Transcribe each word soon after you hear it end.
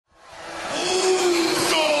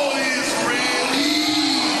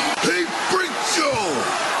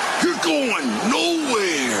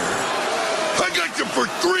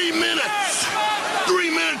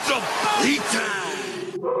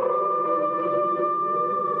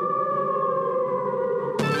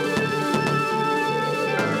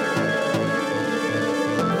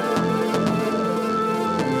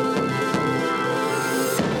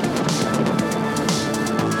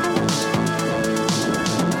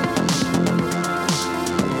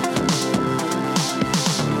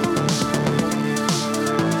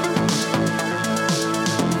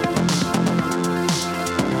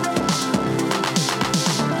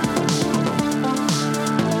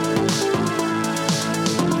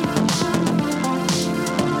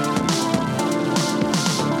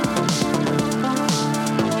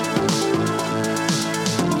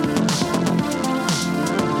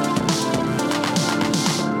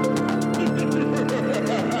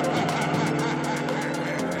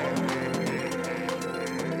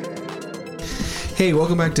Hey,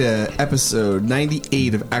 welcome back to episode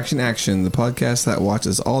 98 of Action Action, the podcast that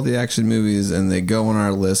watches all the action movies and they go on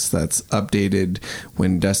our list that's updated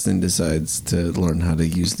when Dustin decides to learn how to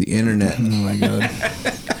use the internet. Oh my god.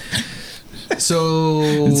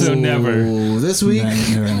 So never. This week,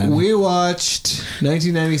 Never. we watched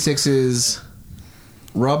 1996's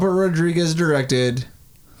Robert Rodriguez directed,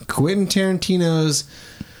 Quentin Tarantino's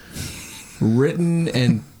written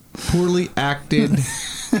and poorly acted...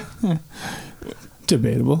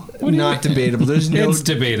 Debatable. Not debatable. There's no. It's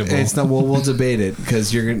debatable. It's not. Well, we'll debate it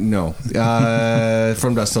because you're gonna no.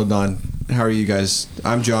 From Dust Till Dawn. How are you guys?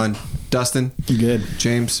 I'm John. Dustin. Good.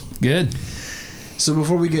 James. Good. So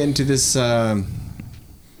before we get into this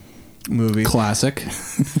movie, Classic.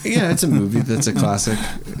 yeah, it's a movie that's a classic.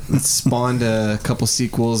 It spawned a couple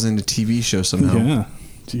sequels and a TV show somehow. Yeah.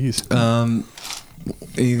 Jeez.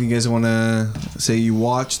 Anything you guys want to say you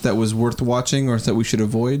watched that was worth watching or that we should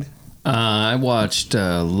avoid? I watched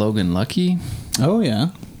Logan Lucky, Oh yeah.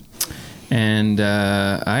 and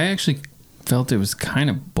I actually felt it was kind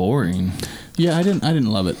of boring. Yeah, I didn't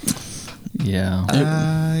love it. Yeah.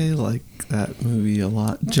 I like that movie a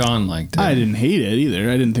lot. John liked it. I didn't hate it either.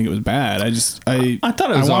 I didn't think it was bad. I thought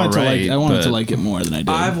it was wanted alright, I wanted but- to like it more than I did.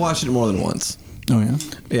 I've watched it more than once. Oh yeah.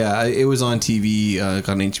 Yeah, it was on TV, like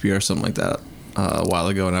on HBO or something like that a while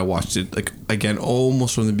ago, and I watched it like again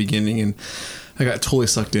almost from the beginning, and I got totally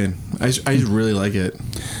sucked in. I just really like it.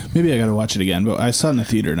 Maybe I got to watch it again, but I saw it in the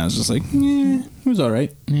theater and I was just like, yeah, it was all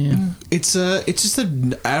right. Yeah. It's just I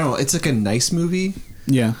don't know. It's like a nice movie.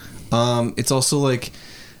 Yeah. It's also like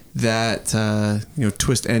that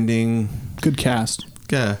twist ending. Good cast.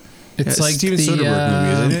 Yeah, It's yeah, like Steven the, Soderbergh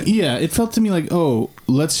movie, isn't it? Yeah, it felt to me like, oh,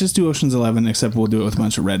 let's just do Ocean's 11, except we'll do it with a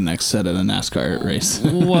bunch of rednecks set at a NASCAR race.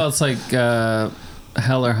 Well, it's like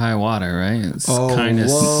Hell or High Water, right? It's kind of...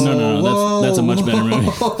 No, that's a much better movie.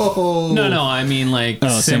 No, I mean like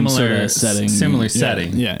Same similar sort of setting. Similar Yeah,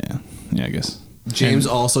 setting. Yeah, I guess. James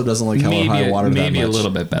also doesn't like Hell or High Water that Maybe much. a little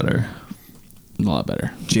bit better. A lot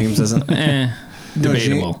better. James doesn't.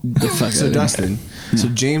 Debatable. The fuck So out of Dustin. So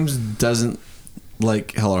James doesn't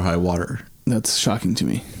like Hell or High Water. That's shocking to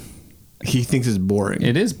me. He thinks it's boring.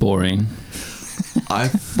 It is boring. I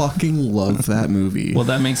fucking love that movie. Well,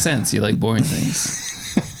 that makes sense. You like boring things.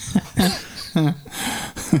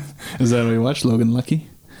 Is that what you watched? Logan Lucky?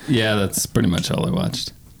 Yeah, that's pretty much all I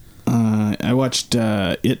watched. I watched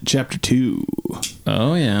It Chapter 2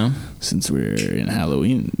 Oh, yeah. since we're in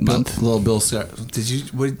Halloween month. Little Bill Skarsgård. Did you?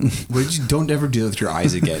 What did you? Don't ever do that with your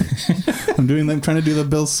eyes again. I'm trying to do the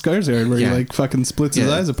Bill Skarsgård where Yeah. he like fucking splits his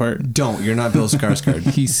Yeah. eyes apart. Don't. You're not Bill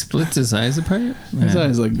Skarsgård. He splits his eyes apart? His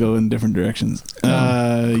eyes like go in different directions.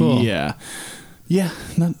 Cool. Yeah,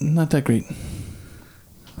 not that great.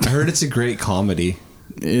 I heard it's a great comedy.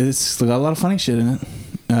 It's got a lot of funny shit in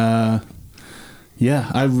it.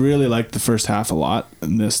 Yeah, I really liked the first half a lot,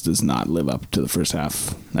 and this does not live up to the first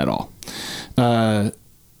half at all.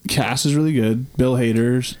 Cast is really good. Bill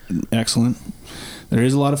Hader's excellent. There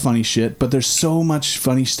is a lot of funny shit, but there's so much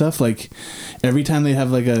funny stuff. Like every time they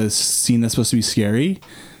have like a scene that's supposed to be scary,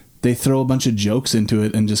 they throw a bunch of jokes into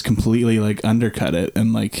it and just completely like undercut it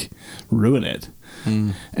and like ruin it.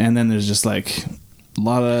 And then there's just like a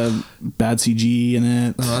lot of bad CG in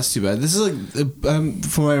it. Oh, that's too bad. This is like,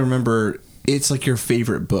 from what I remember, it's like your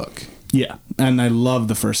favorite book. Yeah, and I love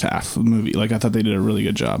the first half of the movie. Like I thought they did a really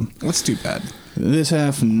good job. That's too bad. This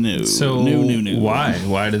half, no. So, no. why?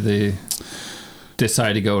 Why did they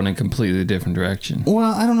decide to go in a completely different direction?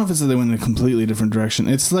 Well, I don't know if it's that they went in a completely different direction.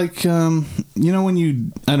 It's like, when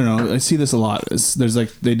I don't know, I see this a lot. There's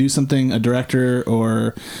like, they do something, a director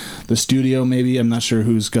or the studio maybe, I'm not sure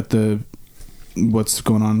who's got what's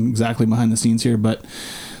going on exactly behind the scenes here, but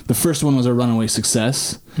the first one was a runaway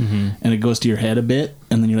success, and it goes to your head a bit,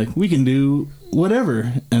 and then you're like, we can do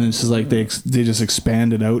whatever, and it's just like they just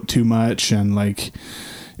expand it out too much, and like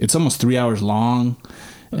it's almost 3 hours long,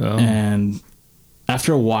 and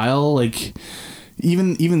after a while, like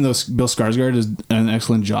even though Bill Skarsgård does an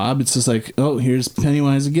excellent job, it's just like, oh, here's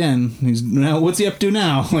Pennywise again. What's he up to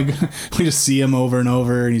now? Like we just see him over and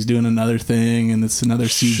over, and he's doing another thing, and it's another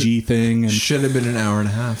CG thing, and Should have been an hour and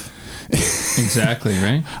a half. Exactly,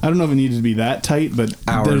 right? I don't know if it needed to be that tight, but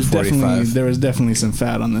Hour and 45. there was definitely some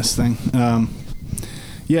fat on this thing.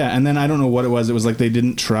 Yeah, and then I don't know what it was. It was like they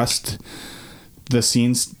didn't trust the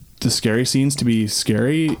scenes, the scary scenes, to be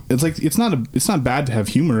scary. It's like it's not bad to have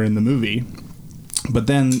humor in the movie, but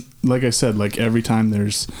then, like I said, like every time they're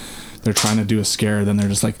trying to do a scare, then they're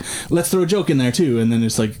just like, let's throw a joke in there too, and then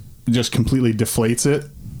it's like just completely deflates it.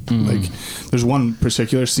 Like there's one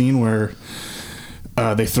particular scene where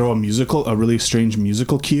they throw a really strange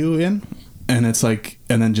musical cue in, and it's like,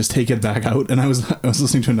 and then just take it back out. And I was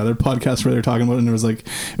listening to another podcast where they were talking about it, and it was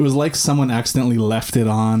like someone accidentally left it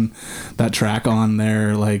on that track on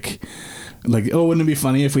there, like, oh, wouldn't it be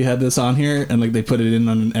funny if we had this on here? And like they put it in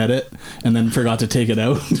on an edit and then forgot to take it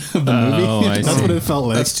out of the movie. That's what it felt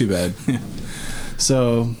like. That's too bad. Yeah.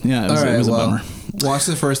 So yeah, it was a bummer. Watch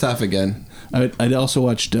the first half again. I'd also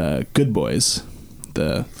watched Good Boys.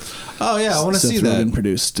 I want to see that. Rogen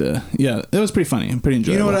produced. It was pretty funny and pretty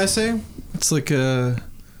enjoyable. You know what I say? It's like a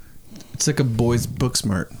boys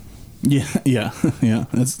Booksmart. Yeah.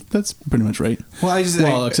 That's pretty much right. Well,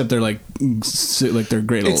 except they're like they're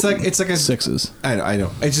great. It's like a sixes. I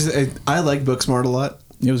know. I like Booksmart a lot.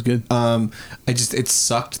 It was good. It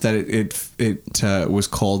sucked that it was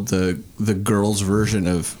called the girls' version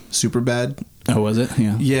of Superbad. Oh, was it?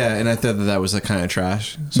 Yeah. Yeah, and I thought that was like kind of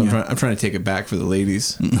trash. So I'm trying to take it back for the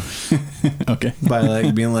ladies. Okay. By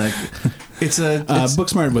like being like,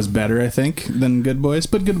 Booksmart was better, I think, than Good Boys,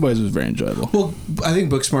 but Good Boys was very enjoyable. Well, I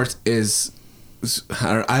think Booksmart is.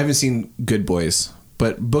 I haven't seen Good Boys,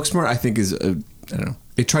 but Booksmart I think is I don't know.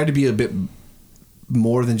 It tried to be a bit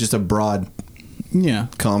more than just a broad. Yeah.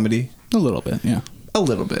 Comedy. A little bit. Yeah. A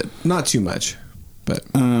little bit, not too much. But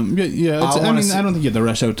I don't think you have to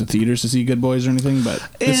rush out to theaters to see Good Boys or anything, but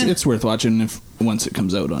it's worth watching once it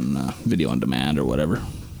comes out on video on demand or whatever,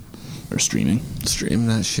 or streaming. Stream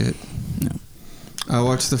that shit. Yeah. I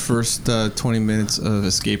watched the first 20 minutes of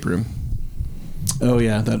Escape Room. Oh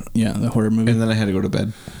yeah, the horror movie. And then I had to go to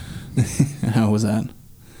bed. How was that?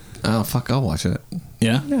 Oh fuck, I'll watch it.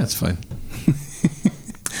 Yeah, yeah, it's fine.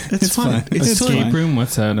 It's fun. Escape Room.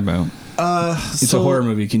 What's that about? It's a horror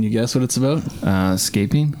movie. Can you guess what it's about?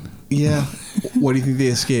 Escaping. Yeah. What do you think they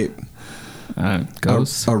escape?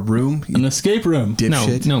 Ghosts. A room? An escape room.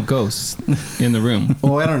 Dipshit. No ghosts in the room.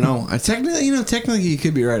 Oh, I don't know. Technically, you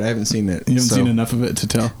could be right. I haven't seen it. You haven't seen enough of it to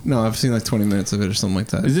tell. No, I've seen like 20 minutes of it or something like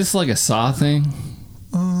that. Is this like a Saw thing?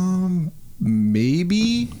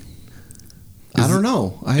 Maybe. I don't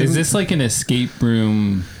know. Is this like an escape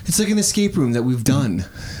room? It's like an escape room that we've done.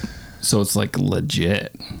 So it's like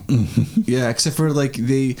legit. Yeah, except for like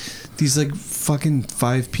these like fucking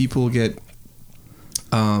 5 people get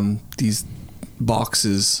these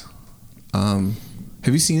boxes. Have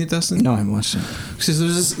you seen it, Dustin? No, I haven't watched it. So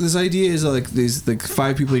there's this idea is like these like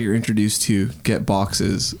 5 people you're introduced to get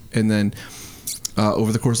boxes, and then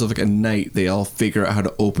over the course of like a night they all figure out how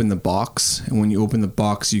to open the box, and when you open the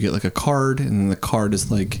box you get like a card, and then the card is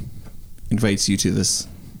like invites you to this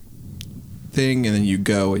thing, and then you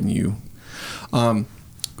go and you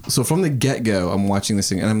so from the get-go I'm watching this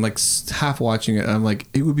thing and I'm like half watching it and I'm like,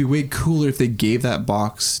 it would be way cooler if they gave that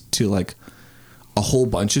box to like a whole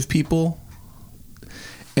bunch of people,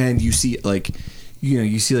 and you see like,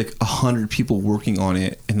 you see like 100 people working on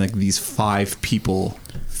it, and like these 5 people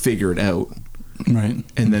figure it out, right?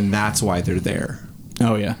 And then that's why they're there.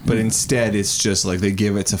 Oh yeah. But instead it's just like they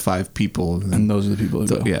give it to 5 people, and those are the people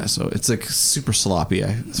that go. Yeah, so it's like super sloppy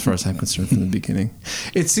as far as I'm concerned from the beginning.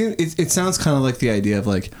 It sounds kind of like the idea of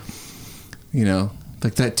like,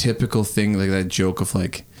 like that typical thing, like that joke of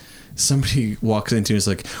like somebody walks into and is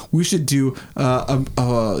like, we should do like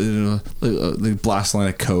blast line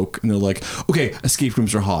of Coke, and they're like, okay, escape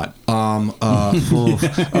rooms are hot. All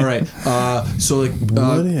right. So like,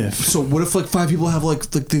 what if like 5 people have like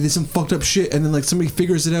they did some fucked up shit, and then like somebody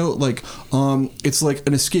figures it out, like it's like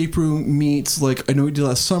an escape room meets like I Know We Did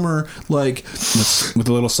Last Summer, like with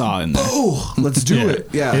a little saw in there. Oh, let's do it.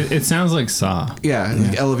 Yeah, it sounds like Saw. Yeah,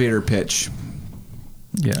 like elevator pitch.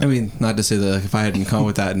 Yeah, I mean, not to say that like, if I hadn't come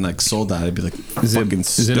with that and like sold that, I'd be like fucking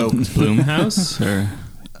stoked. Is it Bloomhouse or?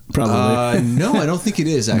 Probably. No, I don't think it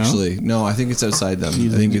is actually. No, I think it's outside them. I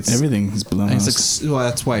think it's everything's Bloomhouse. It's like, well,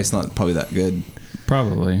 that's why it's not probably that good.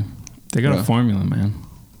 Probably, they got a formula, man.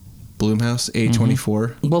 Bloomhouse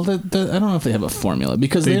A24. Well, I don't know if they have a formula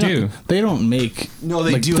because they do. They don't make. No,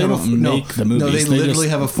 they do. They don't make the movies. No, they literally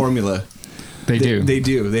have a formula. They do. They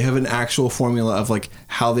do. They have an actual formula of like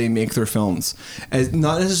how they make their films, as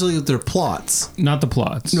not necessarily their plots. Not the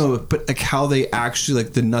plots. No, but like how they actually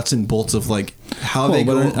like the nuts and bolts of like how they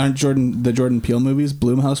go. But aren't the Jordan Peele movies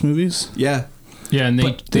Bloomhouse movies? Yeah. Yeah, and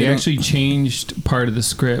they actually changed part of the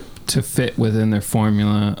script to fit within their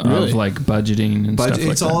formula of like budgeting and stuff like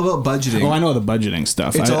that. It's all about budgeting. Oh, I know the budgeting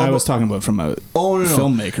stuff. I was talking about from a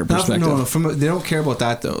filmmaker perspective. They don't care about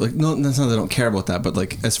that though. Like, no, that's not they don't care about that, but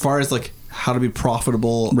like as far as like how to be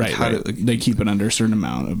profitable, right? How right. They keep it under a certain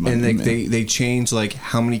amount of money, and they change like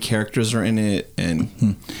how many characters are in it,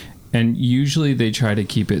 and usually they try to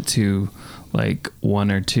keep it to like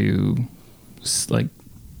 1 or 2 like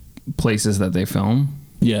places that they film.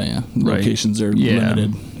 Yeah. Locations are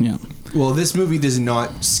limited. Yeah. Well, this movie does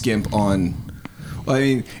not skimp on. I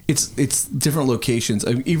mean, it's different locations.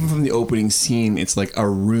 I mean, even from the opening scene, it's like a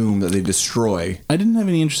room that they destroy. I didn't have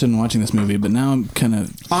any interest in watching this movie, but now I'm kind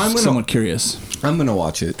of somewhat curious. I'm gonna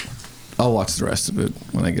watch it. I'll watch the rest of it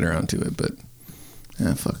when I get around to it. But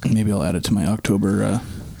fuck. Maybe I'll add it to my October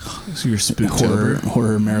So your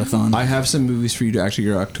horror marathon. I have some movies for you to actually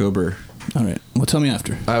your October. All right. Well, tell me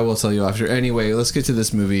after. I will tell you after. Anyway, let's get to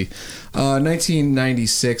this movie.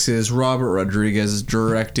 1996 is Robert Rodriguez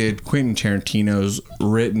directed, Quentin Tarantino's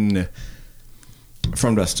written,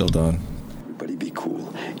 From Dusk Till Dawn. Everybody be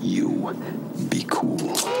cool. You be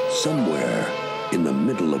cool. Somewhere in the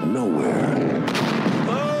middle of nowhere.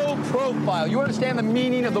 Low profile. You understand the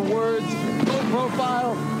meaning of the words low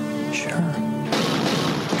profile? Sure.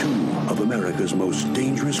 Two of America's most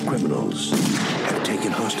dangerous criminals have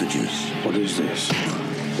taken hostages. What is this?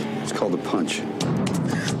 It's called a punch.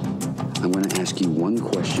 I'm going to ask you one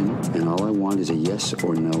question, and all I want is a yes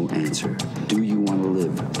or no answer. Do you want to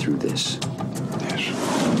live through this? Yes.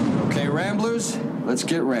 Okay, Ramblers, let's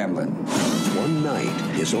get rambling. One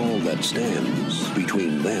night is all that stands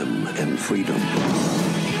between them and freedom.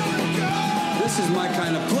 This is my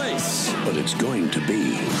kind of place. But it's going to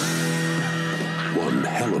be one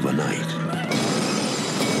hell of a night.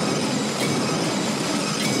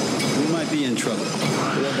 We might be in trouble.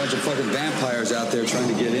 There are a bunch of fucking vampires out there trying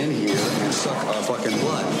to get in here and suck our fucking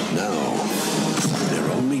blood. Now,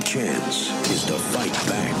 their only chance is to fight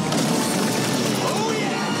back. Oh,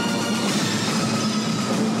 yeah!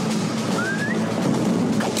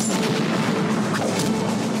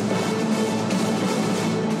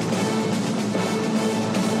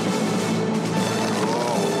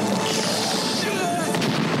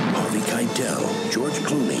 Harvey Keitel, George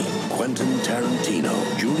Clooney, Quentin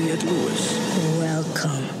Tarantino, Juliette Lewis.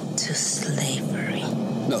 Welcome to slavery.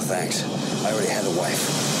 No, thanks. I already had a wife.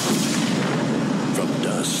 From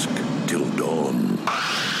dusk till dawn.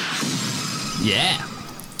 Yeah.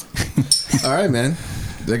 All right, man.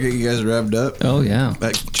 Did that get you guys revved up? Oh yeah.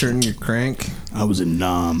 Like turning your crank. I was in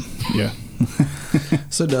Nam. Yeah.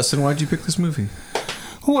 So, Dustin, why'd you pick this movie?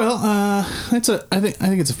 Well, I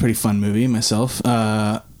think it's a pretty fun movie myself.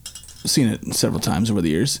 Seen it several times over the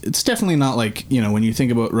years. It's definitely not like, when you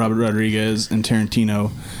think about Robert Rodriguez and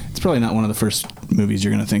Tarantino, it's probably not one of the first movies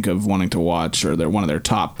you're going to think of wanting to watch, or they're one of their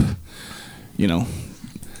top,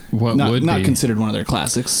 What not would not be? considered one of their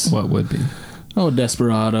classics. What would be? Oh,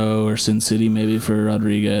 Desperado or Sin City maybe for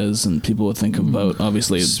Rodriguez, and people would think about,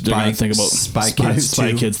 obviously, they're going to think about Spy Kids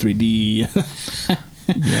Spy 2. Kids 3D,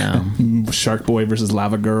 Yeah. Shark Boy versus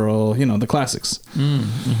Lava Girl, the classics.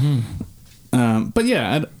 But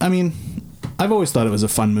yeah, I mean, I've always thought it was a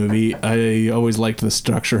fun movie. I always liked the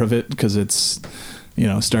structure of it because it's,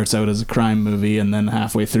 starts out as a crime movie and then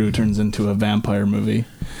halfway through turns into a vampire movie.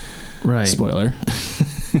 Right. Spoiler.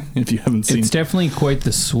 If you haven't seen. It's definitely quite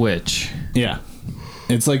the switch. Yeah.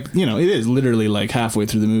 It's like, it is literally like halfway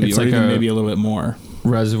through the movie, It's or like even a- maybe a little bit more.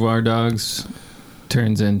 Reservoir Dogs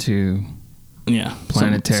turns into Yeah.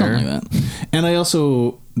 Planet Terror. Something like that. And I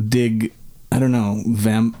also dig, I don't know,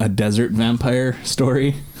 a desert vampire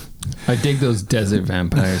story. I dig those desert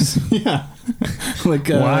vampires. Yeah. Like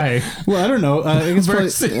Why? Well, I don't know. I think it's probably,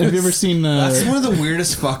 Versus- have you ever seen? That's one of the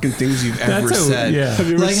weirdest fucking things you've ever That's said. yeah. Have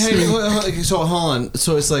you ever Like, hey, seen? so hold on.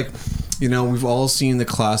 So it's like, we've all seen the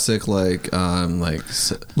classic, like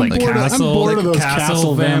Castle, I'm bored of those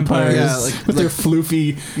castle vampires, Yeah, like- with their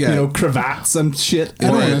floofy, Yeah. cravats and shit.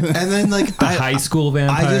 and then like the high school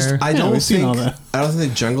vampire. I Yeah, don't we've seen all think that. I don't think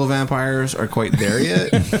the jungle vampires are quite there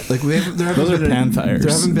yet. Like there haven't Those are been panthires.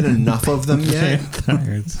 there haven't been enough of them yet.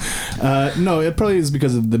 No, it probably is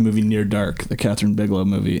because of the movie Near Dark, the Catherine Bigelow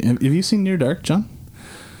movie. Have you seen Near Dark, John?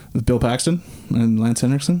 With Bill Paxton and Lance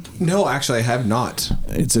Henriksen? No, actually, I have not.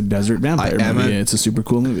 It's a desert vampire I am movie. a- It's a super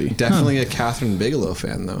cool movie. Definitely a Catherine Bigelow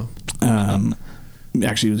fan, though.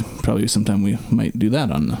 Actually, probably sometime we might do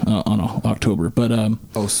that on October. But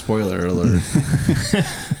Oh, spoiler alert!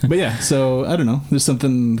 but yeah, so I don't know. There's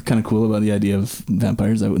something kind of cool about the idea of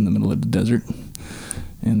vampires out in the middle of the desert,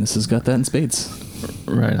 and this has got that in spades.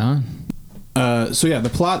 Right on. So yeah, the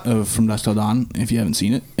plot of From Dusk Till Dawn, if you haven't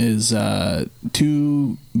seen it, is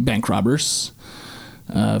two bank robbers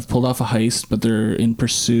have pulled off a heist, but they're in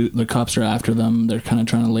pursuit. The cops are after them. They're kind of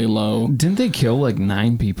trying to lay low. Didn't they kill like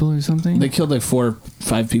 9 people or something? They killed like 4 or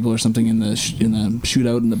 5 people or something in the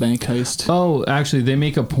shootout in the bank heist. Oh, actually, they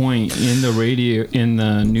make a point in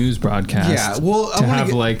the news broadcast. Yeah, well, I to wanna have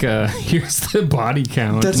get- like here's the body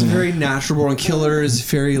count. That's a very natural born killers,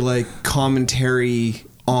 very like commentary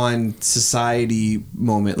on society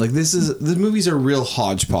moment. Like the movies are real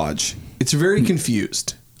hodgepodge. It's very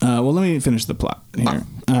confused. Well, let me finish the plot here.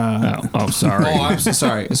 Oh, sorry. Oh, I'm so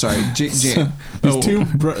sorry. These two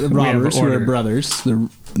robbers who are brothers. The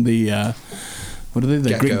what are they?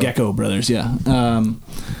 The Gecko brothers. Yeah.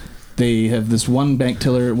 They have this one bank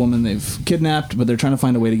teller woman they've kidnapped, but they're trying to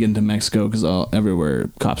find a way to get into Mexico because everywhere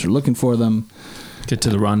cops are looking for them. Get to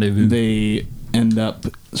the rendezvous. They end up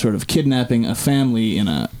sort of kidnapping a family in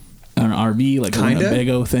an RV, like a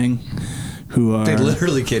Winnebago thing. They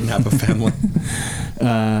literally kidnap a family.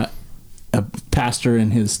 A pastor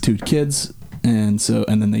and his 2 kids, and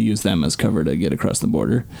then they use them as cover to get across the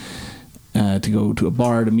border to go to a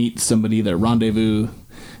bar to meet somebody, their rendezvous,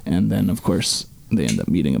 and then of course they end up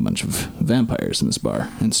meeting a bunch of vampires in this bar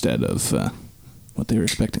instead of what they were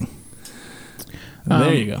expecting.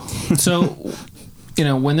 There you go. So,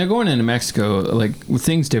 when they're going into Mexico, like, were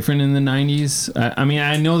things different in the 90s? I mean,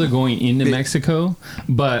 I know they're going into Mexico,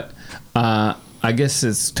 but I guess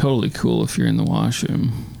it's totally cool if you're in the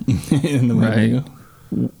washroom. In the right?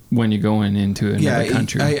 When you're going into another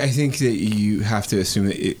country. I think that you have to assume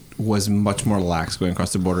that it was much more lax going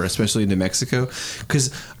across the border, especially into Mexico,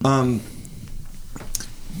 because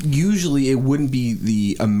usually it wouldn't be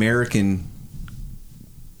the American.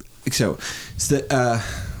 So it's the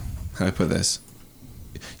how do I put this?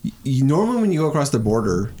 Normally, when you go across the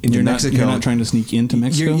border into Mexico, you're not trying to sneak into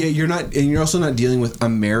Mexico. You're not, and you're also not dealing with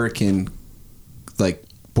American like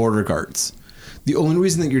border guards. The only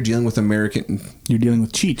reason that you're dealing with you're dealing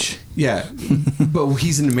with Cheech. Yeah, but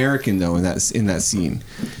he's an American though in that scene.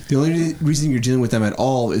 The only reason you're dealing with them at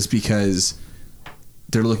all is because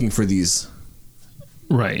they're looking for these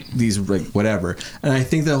like whatever. And I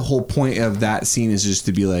think the whole point of that scene is just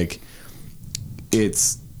to be like,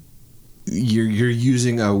 it's you're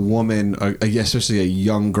using a woman, especially a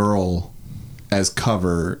young girl, as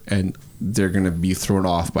cover, and they're gonna be thrown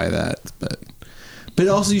off by that. But it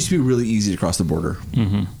also used to be really easy to cross the border,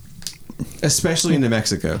 especially into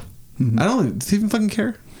Mexico. Mm-hmm. I don't. Do they even fucking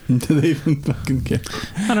care? Do they even fucking care?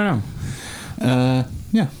 I don't know.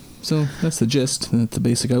 Yeah. So that's the gist. That's the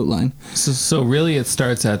basic outline. So really, it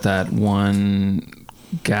starts at that one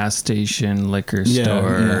gas station, liquor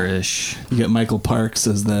store-ish. You get Michael Parks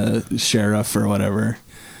as the sheriff or whatever.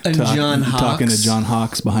 And John Hawkes. Talking to John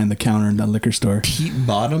Hawkes behind the counter in the liquor store. Pete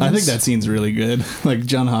Bottoms. I think that scene's really good. Like,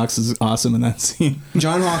 John Hawkes is awesome in that scene.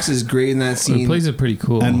 John Hawkes is great in that scene. He plays it pretty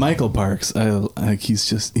cool. And Michael Parks,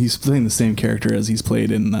 he's playing the same character as he's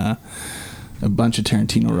played in a bunch of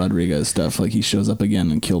Tarantino Rodriguez stuff. Like, he shows up again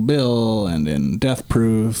in Kill Bill and in Death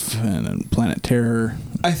Proof and in Planet Terror.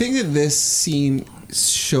 I think that this scene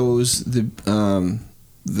shows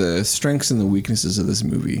the strengths and the weaknesses of this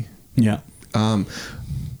movie. Yeah.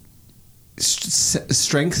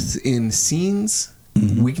 Strength in scenes,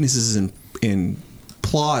 weaknesses in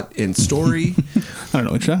plot and story. I don't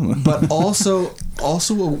know what you're talking about. But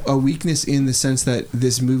also a weakness in the sense that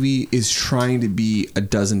this movie is trying to be a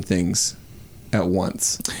dozen things at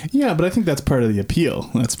once. Yeah, but I think that's part of the appeal.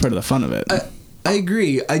 That's part of the fun of it. I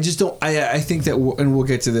agree. I just don't. I think that, and we'll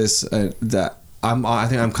get to this. That I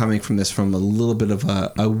think I'm coming from this from a little bit of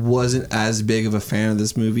I wasn't as big of a fan of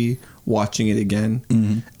this movie watching it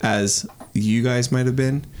again as you guys might have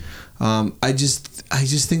been. I just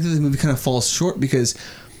think that the movie kind of falls short because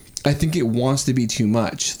I think it wants to be too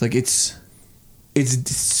much. Like it's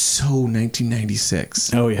so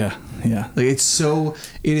 1996. Oh yeah. Like it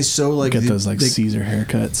is so like get those like Caesar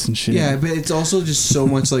haircuts and shit. Yeah, but it's also just so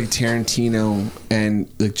much like Tarantino and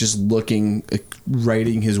like just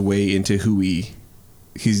writing his way into who he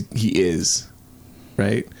is,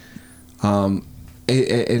 right?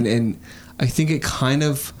 And I think it kind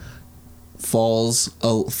of falls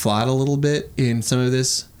flat a little bit in some of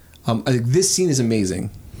this. This scene is amazing.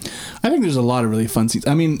 I think there's a lot of really fun scenes.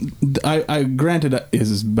 I mean, I granted it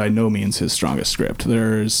is by no means his strongest script.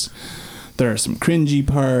 There are some cringy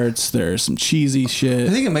parts. There's some cheesy shit.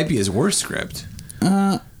 I think it might be his worst script.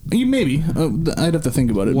 Maybe. I'd have to think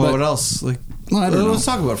about it. Well, what else? I don't know. Let's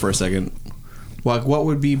talk about it for a second. Like, what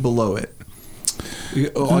would be below it?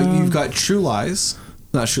 You've got True Lies.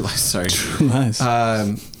 Not True Lies, sorry. True Lies.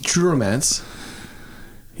 True Romance.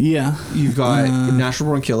 Yeah. You've got Natural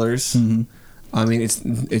Born Killers. Mm-hmm. I mean, it's.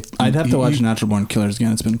 I'd have to watch Natural Born Killers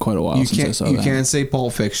again. It's been quite a while since I saw that. You can't say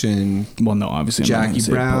Pulp Fiction. Well, no, obviously Jackie I'm not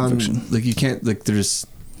Brown. say Pulp Fiction. Like you can't. Like there's.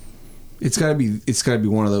 It's got to be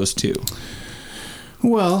one of those two.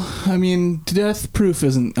 Well, I mean, Death Proof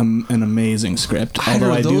isn't an amazing script.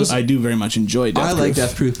 Although I do very much enjoy Death Proof. I like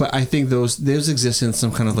Death Proof, but I think those exist in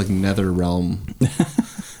some kind of like nether realm.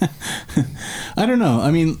 I don't know.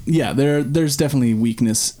 I mean, yeah, there's definitely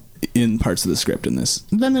weakness in parts of the script in this.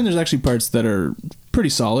 Then there's actually parts that are pretty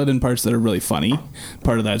solid and parts that are really funny.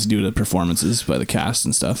 Part of that's due to performances by the cast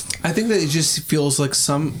and stuff. I think that it just feels like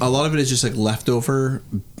a lot of it is just like leftover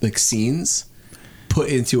like scenes put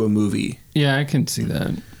into a movie. Yeah, I can see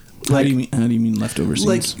that. How do you mean leftover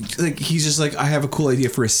scenes? Like he's just like, I have a cool idea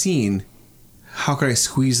for a scene. How can I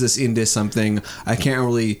squeeze this into something? I can't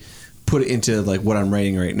really put it into like what I'm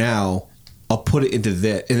writing right now. I'll put it into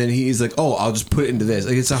this. And then he's like, oh, I'll just put it into this.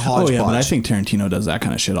 Like it's a hodgepodge. Oh yeah, but I think Tarantino does that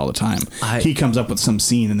kind of shit all the time. He comes up with some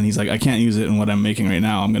scene and then he's like, I can't use it in what I'm making right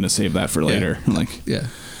now. I'm going to save that for later. Like, yeah.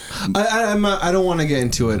 I don't want to get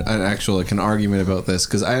into an actual like an argument about this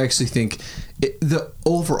because I actually think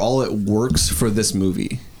overall it works for this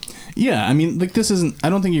movie. Yeah, I mean, like this isn't. I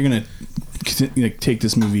don't think you're gonna like take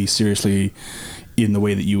this movie seriously in the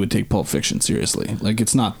way that you would take Pulp Fiction seriously. Like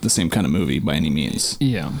it's not the same kind of movie by any means.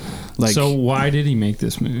 Yeah. Like, so why did he make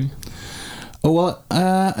this movie? Oh well,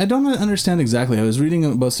 I don't understand exactly. I was reading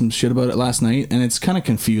about some shit about it last night, and it's kind of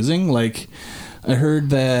confusing. Like I heard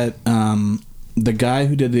that the guy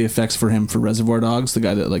who did the effects for him for Reservoir Dogs, the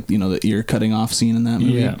guy that like the ear cutting off scene in that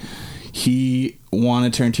movie. Yeah. He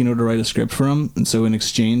wanted Tarantino to write a script for him, and so in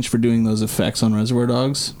exchange for doing those effects on Reservoir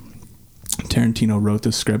Dogs, Tarantino wrote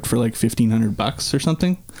the script for like $1,500 or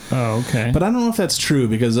something. Oh, okay. But I don't know if that's true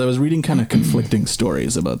because I was reading kind of conflicting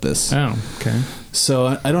stories about this. Oh, okay.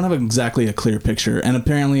 So I don't have exactly a clear picture, and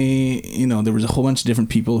apparently, there was a whole bunch of different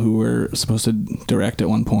people who were supposed to direct at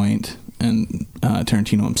one point, and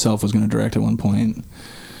Tarantino himself was going to direct at one point,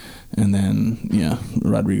 and then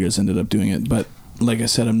Rodriguez ended up doing it, but. Like I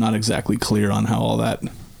said, I'm not exactly clear on how all that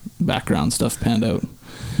background stuff panned out.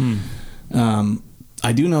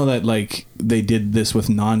 I do know that like they did this with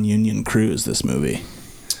non-union crews. This movie.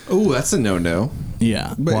 Oh, that's a no-no.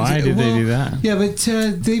 Yeah. But why did they do that? Yeah, but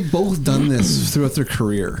they've both done this throughout their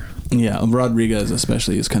career. Yeah, Rodriguez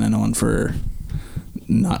especially is kind of known for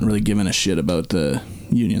not really giving a shit about the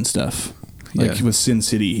union stuff. Like with Sin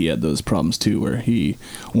City, he had those problems too, where he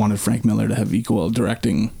wanted Frank Miller to have equal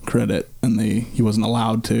directing credit, and he wasn't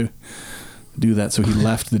allowed to do that, so he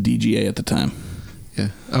left the DGA at the time. Yeah,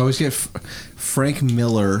 I always get Frank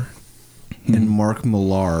Miller and Mark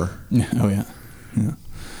Millar. Oh yeah.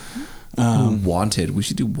 Wanted. We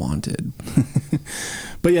should do Wanted.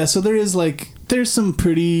 But yeah, so there's some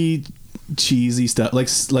pretty cheesy stuff. Like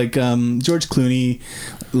George Clooney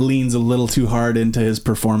leans a little too hard into his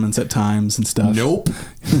performance at times and stuff. Nope.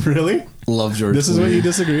 Really? Love George Clooney. This is what you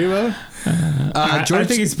disagree about? I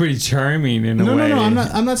think he's pretty charming in a way. No,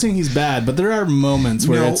 I'm not saying he's bad, but there are moments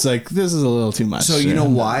where it's like, this is a little too much. So you know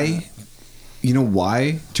why? You know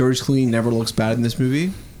why George Clooney never looks bad in this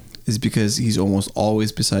movie? Is because he's almost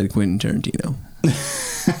always beside Quentin Tarantino.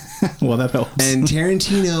 Well, that helps. And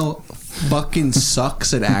Tarantino fucking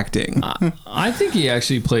sucks at acting. I think he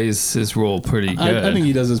actually plays his role pretty good. I think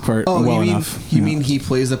he does his part well enough. You mean he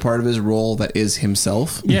plays the part of his role that is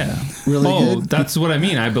himself? Yeah. Really good? That's what I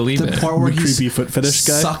mean. I believe the it. Part where the he's creepy foot fetish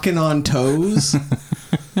guy? Sucking on toes?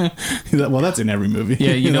 Well, that's in every movie.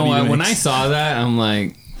 Yeah, you know what? When I saw that, I'm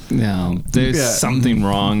like, no, there's something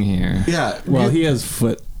wrong here. Yeah. Well, he has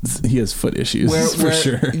foot issues for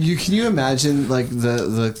sure. Can you imagine like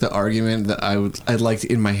the argument that I liked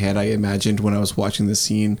in my head? I imagined when I was watching the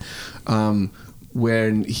scene,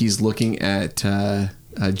 when he's looking at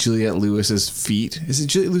Juliette Lewis's feet. Is it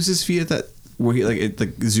Juliette Lewis's feet at that? Where he it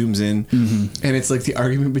zooms in, and it's like the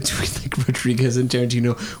argument between like Rodriguez and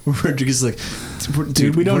Tarantino, where Rodriguez is like,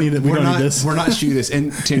 dude, we don't need it. We don't need this. We're not shooting this.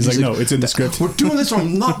 And Tarantino's he's like, no, it's in the script. We're doing this. We're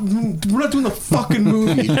not doing the fucking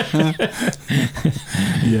movie.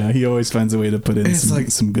 Yeah, he always finds a way to put in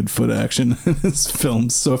some good foot action in his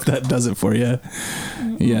films. So if that does it for you,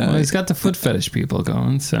 yeah, well, he's got the foot fetish people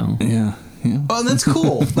going. So yeah. Oh, that's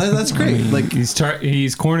cool. That's great. Like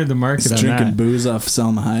he's cornered the market. He's drinking booze off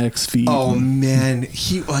Salma Hayek's feet. Oh man,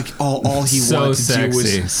 he all he wanted to do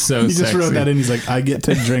was he just wrote that in. He's like, I get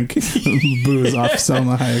to drink booze off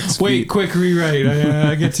Salma Hayek's feet. Wait, quick rewrite.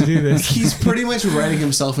 I get to do this. He's pretty much writing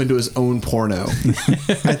himself into his own porno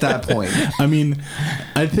at that point. I mean,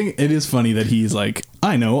 I think it is funny that he's like,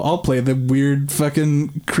 I know, I'll play the weird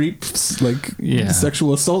fucking creeps,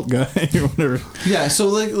 sexual assault guy or whatever. Yeah, so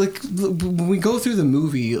like when we go through the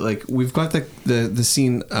movie, like we've got the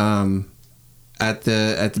scene at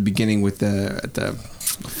the beginning with the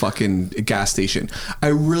fucking gas station. I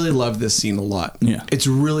really love this scene a lot. Yeah, it's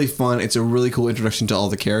really fun. It's a really cool introduction to all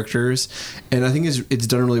the characters, and I think it's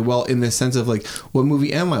done really well in the sense of like, what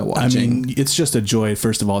movie am I watching? I mean, it's just a joy,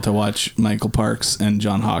 first of all, to watch Michael Parks and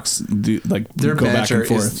John Hawkes do their banter back and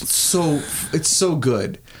forth. It's so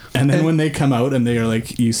good. And then when they come out and they are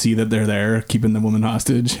like, you see that they're there keeping the woman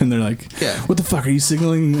hostage, and they're like, Yeah. what the fuck are you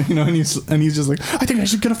signaling? You know, and he's just like, I think I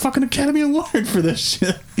should get a fucking Academy Award for this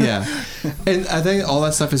shit. Yeah, and I think all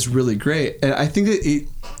that stuff is really great, and I think that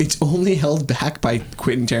it's only held back by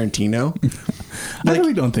Quentin Tarantino. I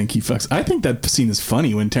really don't think he fucks. I think that scene is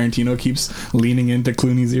funny when Tarantino keeps leaning into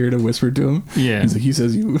Clooney's ear to whisper to him. Yeah. He's like, he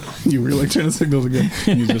says, you were like trying to signal again.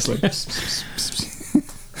 And he's just like,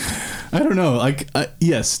 I don't know. Like,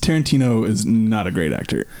 yes, Tarantino is not a great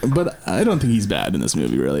actor, but I don't think he's bad in this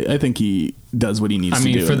movie, really. I think he does what he needs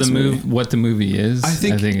to do. For in the this movie. what the movie is, I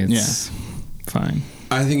think it's fine.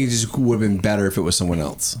 I think it just would have been better if it was someone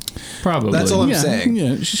else. Probably. That's all I'm saying.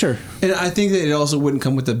 Yeah, sure. And I think that it also wouldn't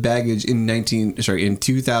come with the baggage in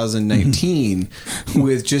 2019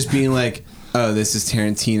 with just being like, oh, this is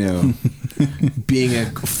Tarantino being a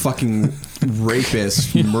fucking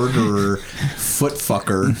rapist, murderer, foot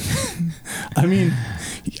fucker. I mean,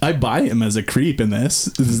 I buy him as a creep in this.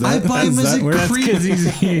 I buy him as a creep.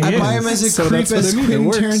 I buy him as a creep as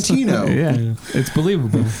Quentin Tarantino. Yeah, it's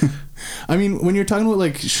believable. I mean, when you're talking about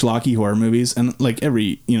like schlocky horror movies, and like I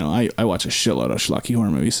watch a shitload of schlocky horror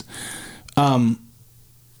movies.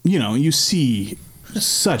 You see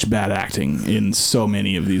such bad acting in so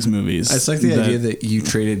many of these movies. It's like the idea that you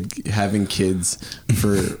traded having kids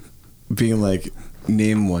for being like,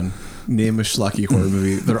 name a schlocky horror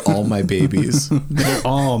movie. They're all my babies. They're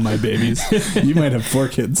all my babies. You might have 4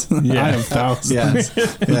 kids. Yeah. I have thousands.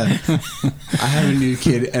 Yeah. I have a new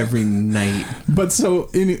kid every night. But so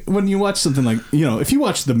when you watch something like, if you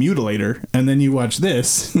watch The Mutilator and then you watch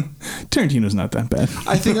this, Tarantino's not that bad.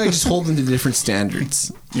 I think I just hold them to different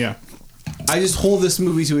standards. Yeah. I just hold this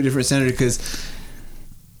movie to a different standard because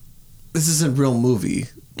this is a real movie.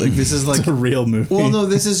 Like, this is like It's a real movie. Well, no,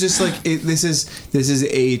 this is just like this is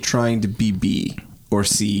A trying to be B or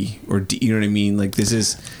C or D. You know what I mean? Like, this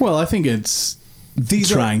is. Well, I think it's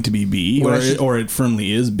trying to be B, or it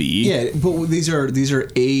firmly is B. Yeah, but these are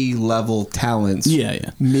A level talents.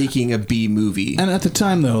 Yeah. Making a B movie. And at the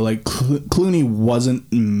time, though, like Clooney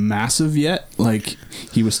wasn't massive yet. Like,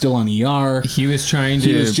 he was still on ER. He was trying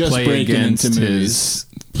He to was just play breaking against into his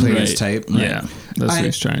His type. Yeah, that's what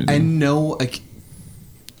he's trying to do. I know, like,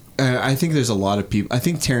 I think there's a lot of people. I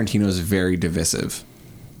think Tarantino is very divisive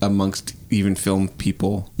amongst even film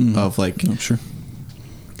people of like, sure,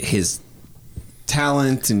 his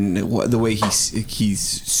talent and the way he's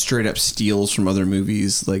straight up steals from other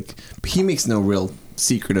movies. Like, he makes no real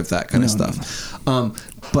secret of that kind of stuff.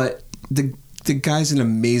 But the guy's an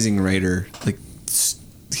amazing writer. Like,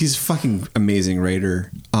 he's a fucking amazing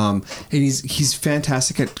writer. And he's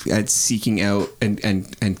fantastic at seeking out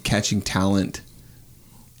and catching talent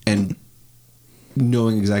and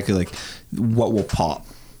knowing exactly like what will pop,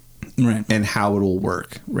 right, and how it will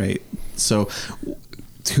work, right? So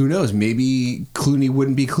who knows? Maybe Clooney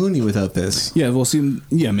wouldn't be Clooney without this. Yeah, we'll see.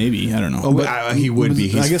 Yeah, maybe, I don't know. Oh, but he would be.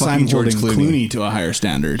 He's I guess fucking I'm George holding Clooney. Clooney to a higher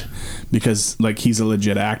standard because like he's a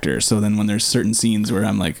legit actor. So then when there's certain scenes where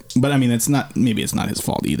I'm like, but I mean, maybe it's not his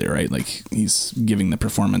fault either, right? Like, he's giving the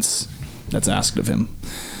performance that's asked of him.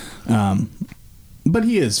 But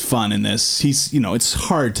he is fun in this. He's, it's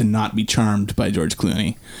hard to not be charmed by George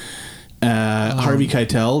Clooney. Harvey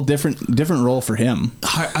Keitel, different role for him.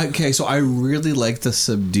 Okay, so I really like the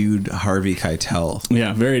subdued Harvey Keitel.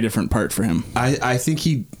 Yeah, very different part for him. I think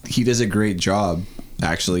he does a great job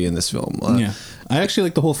actually in this film. Yeah, I actually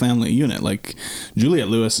like the whole family unit. Like, Juliette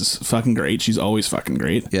Lewis is fucking great. She's always fucking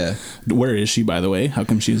great. Yeah. Where is she, by the way? How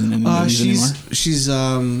come she isn't in the movies anymore? She's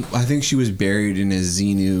I think she was buried in a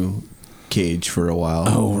Xenu cage for a while.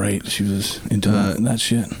 Oh, right. She was into that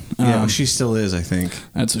shit. Yeah, she still is, I think.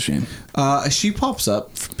 That's a shame. She pops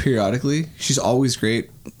up periodically. She's always great.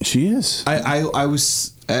 She is. I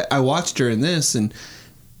watched her in this and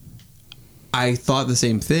I thought the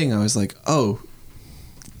same thing. I was like, oh,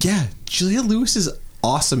 yeah, Juliette Lewis is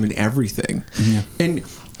awesome in everything. Yeah. And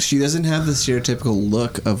she doesn't have the stereotypical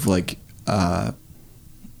look of like an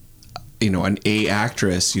A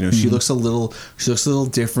actress. She looks a little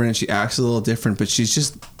different. She acts a little different, but she's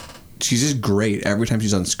just great every time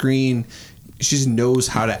she's on screen. She just knows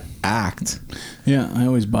how to act. Yeah, I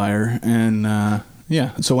always buy her, and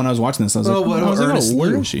yeah. So when I was watching this, I was like,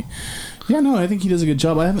 where is she? Yeah, no, I think he does a good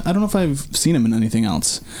job. I don't know if I've seen him in anything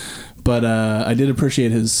else, but I did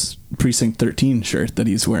appreciate his Precinct 13 shirt that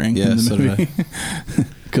he's wearing in the movie.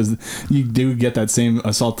 Because you do get that same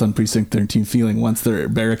Assault on Precinct 13 feeling once they're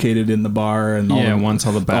barricaded in the bar and once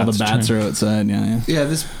all the bats are outside. Yeah.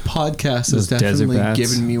 This podcast has definitely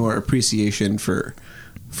given me more appreciation for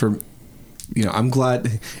I'm glad.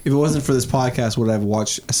 If it wasn't for this podcast, would I have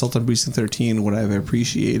watched Assault on Precinct 13? Would I have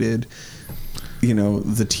appreciated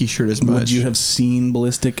the T-shirt as much. Would you have seen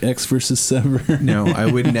Ballistic X versus Sever? No, I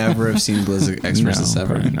would never have seen Ballistic X versus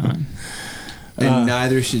Sever. Probably not. And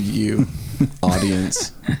neither should you,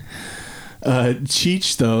 audience.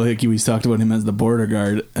 Cheech, though, like we talked about him as the border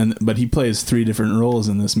guard, but he plays 3 different roles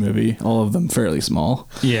in this movie, all of them fairly small.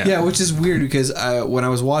 Yeah, which is weird because when I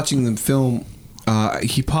was watching the film,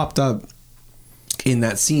 he popped up in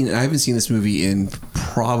that scene. And I haven't seen this movie in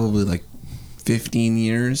probably like 15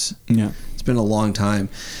 years. Yeah, it's been a long time.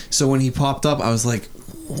 So when he popped up, I was like,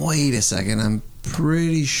 wait a second, I'm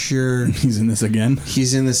pretty sure he's in this again.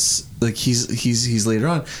 He's in this, like he's later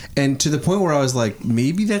on, and to the point where I was like,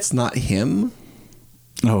 maybe that's not him.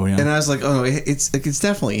 Oh yeah. And I was like, oh, it's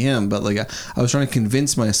definitely him, but like I was trying to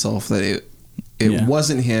convince myself that it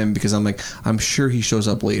wasn't him, because I'm like, I'm sure he shows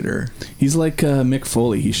up later. He's like Mick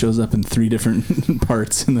Foley. He shows up in 3 different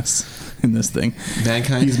parts in this thing.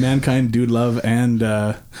 Mankind. He's Mankind, Dude Love, and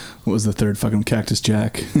what was the third? Fucking Cactus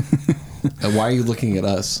Jack. Why are you looking at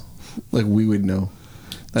us? Like we would know.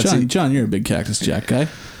 John, you're a big Cactus Jack guy,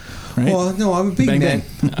 right? Well, no, I'm a big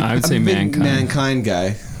I would say Mankind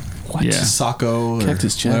guy. What? Yeah. Sacco or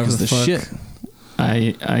Cactus Jack is the shit.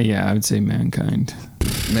 I would say Mankind.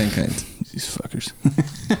 Mankind. These fuckers.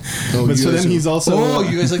 But so then he's also.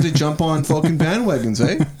 you guys like to jump on fucking bandwagons,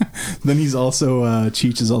 eh? Then he's also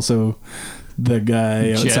Cheech is also the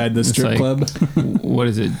guy outside the strip club. What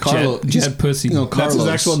is it? Jet Pussy. No, That's his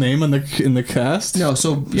actual name in the cast. No,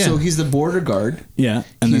 so he's the border guard. Yeah,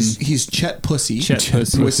 and he's Chet Pussy. Chet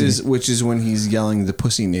Pussy. which is when he's yelling the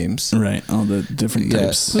pussy names. Right, all the different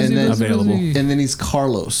types available. Pussy. And then he's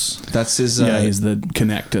Carlos. That's his. He's the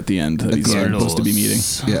connect at the end that he's supposed to be meeting.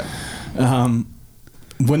 Yeah.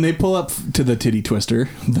 When they pull up to the Titty Twister,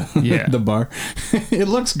 the bar, it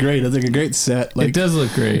looks great. It's like a great set. Like, it does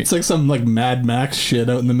look great. It's like some like Mad Max shit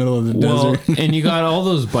out in the middle of the desert. And you got all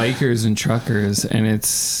those bikers and truckers, and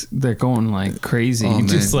they're going like crazy.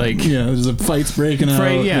 Just like there's fights breaking out.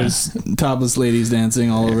 There's topless ladies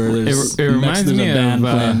dancing all over. It reminds me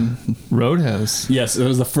of Roadhouse. Yes, it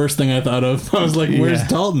was the first thing I thought of. I was like, "Where's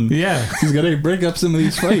Dalton? Yeah, he's got to break up some of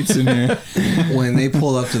these fights in here." When they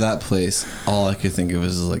pulled up to that place, all I could think of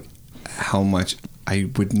was like how much I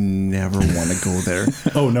would never want to go there.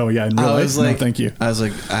 Oh no, yeah, in real life, was like, no, thank you. I was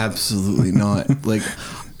like, absolutely not. like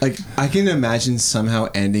I can imagine somehow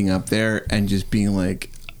ending up there and just being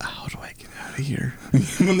like, how do I get out of here?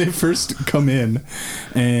 When they first come in,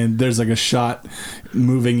 and there's like a shot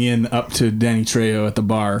moving in up to Danny Trejo at the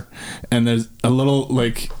bar, and there's a little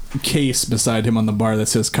like case beside him on the bar that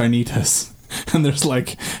says Carnitas. And there's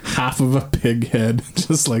like half of a pig head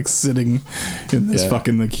just like sitting in this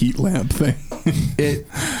fucking like heat lamp thing.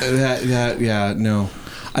 No.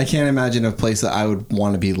 I can't imagine a place that I would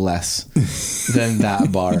want to be less than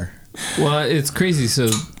that bar. Well, it's crazy. So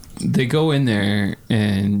they go in there,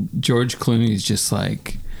 and George Clooney's just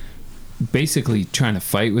like basically trying to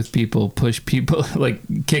fight with people, push people, like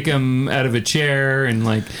kick him out of a chair, and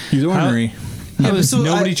like he's ornery. How is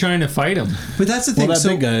nobody trying to fight him? But that's the thing. Well, that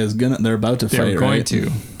big guy is they're about to fight, right?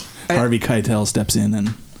 To. Harvey Keitel steps in,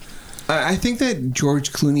 and I think that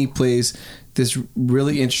George Clooney plays this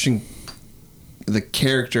really interesting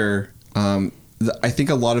character. I think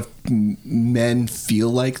a lot of men feel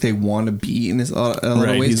like they want to be in this a lot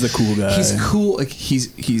of ways. He's the cool guy. He's cool. Like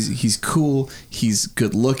he's cool. He's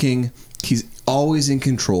good looking. He's always in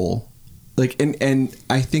control. Like and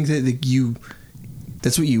I think that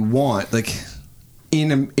that's what you want. Like.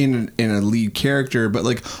 In a lead character, but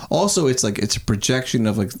like also it's a projection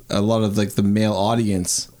of like a lot of like the male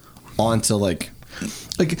audience onto like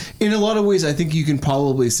in a lot of ways. I think you can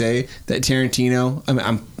probably say that Tarantino. I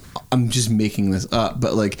mean, I'm just making this up,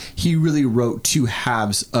 but like he really wrote 2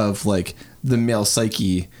 halves of like the male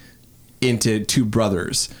psyche into 2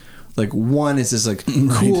 brothers. Like one is this like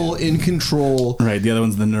cool, in control, right? The other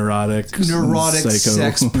one's the neurotic psycho.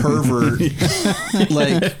 Sex pervert,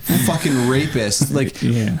 like fucking rapist. Like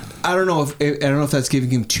I don't know if that's giving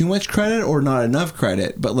him too much credit or not enough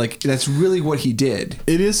credit, but like that's really what he did.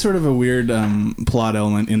 It is sort of a weird plot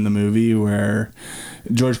element in the movie where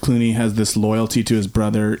George Clooney has this loyalty to his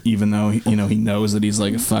brother, even though he knows that he's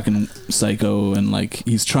like a fucking psycho, and like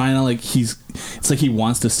he's trying to it's like he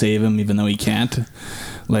wants to save him even though he can't.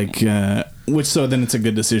 So then it's a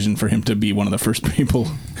good decision for him to be one of the first people.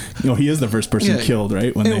 He is the first person killed,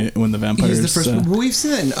 right? When the vampires. He's the first. We've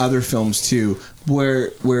seen that in other films too,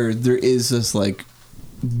 where there is this like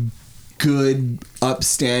good,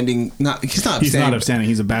 upstanding. He's not upstanding.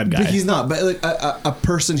 He's a bad guy. But he's not. But like a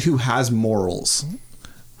person who has morals,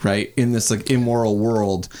 right? In this like immoral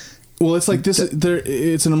world. Well, it's like this.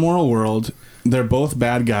 It's an immoral world. they're both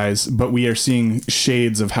bad guys, but we are seeing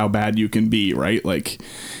shades of how bad you can be, right? Like,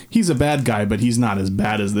 he's a bad guy, but he's not as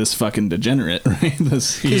bad as this fucking degenerate, right?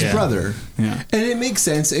 His brother. Yeah. And it makes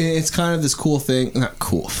sense. It's kind of this cool thing. Not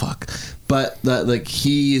cool, fuck. But that, like,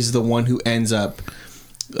 he is the one who ends up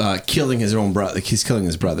killing his own brother. Like, he's killing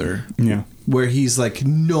his brother. Yeah. Where he's like,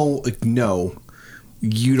 no,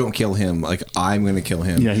 you don't kill him. Like, I'm going to kill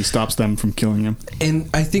him. Yeah, he stops them from killing him. And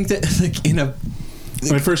I think that, like, in a...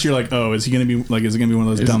 At first, you're like, "Oh, is it gonna be one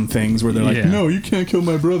of those dumb things where they're like, no, you can't kill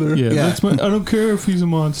my brother." Yeah, Yeah. that's I don't care if he's a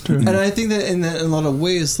monster. And I think that in a lot of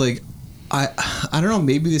ways, like, I don't know,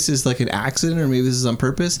 maybe this is like an accident or maybe this is on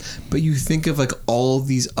purpose, but you think of like all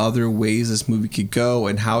these other ways this movie could go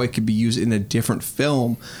and how it could be used in a different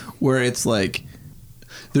film where it's like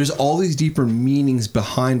there's all these deeper meanings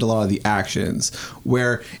behind a lot of the actions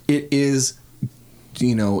where it is,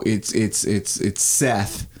 you know, it's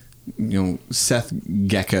Seth, you know, Seth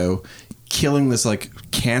Gecko killing this like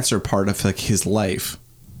cancer part of like his life,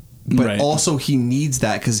 but Right. also he needs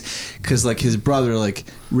that because like his brother, like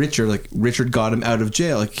Richard got him out of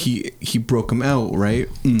jail, like he broke him out, right?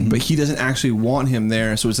 Mm-hmm. But he doesn't actually want him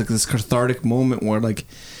there, so it's like this cathartic moment where like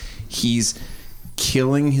he's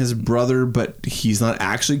killing his brother, but he's not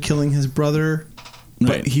actually killing his brother.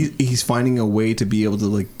 Right. But he's finding a way to be able to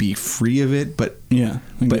like be free of it, but Yeah,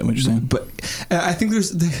 I get what you're saying. But I think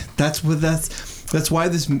that's why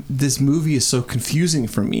this movie is so confusing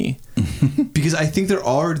for me because I think there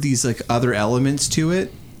are these like other elements to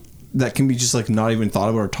it that can be just like not even thought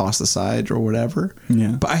about or tossed aside or whatever.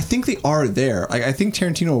 Yeah. But I think they are there. Like I think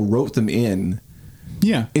Tarantino wrote them in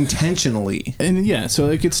Yeah, intentionally. and yeah, so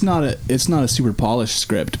like it's not a super polished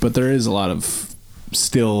script, but there is a lot of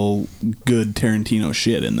still good Tarantino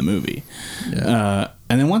shit in the movie. Yeah.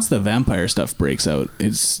 And then once the vampire stuff breaks out,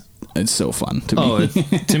 it's so fun to me.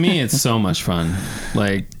 To me, it's so much fun.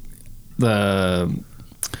 Like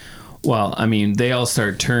I mean, they all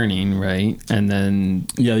start turning, right? And then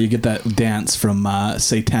Yeah, you get that dance from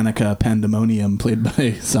Satanica Pandemonium, played by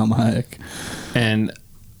Salma Hayek. and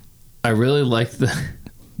I really like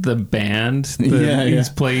the band that he's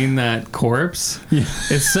playing that corpse. Yeah.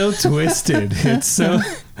 It's so twisted. It's so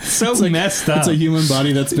messed up. It's a human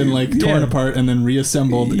body that's been like torn Yeah. apart and then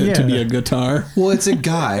reassembled to be Yeah. a guitar. Well, it's a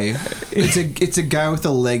guy. It's a guy with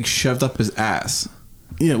a leg shoved up his ass.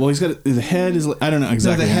 Yeah, well, he's got the head is. I don't know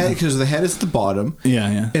exactly. No, the head, because the head is at the bottom.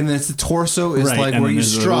 Yeah. And then it's the torso is Right, like and where then you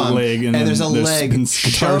there's a strung, leg, and and there's a then there's leg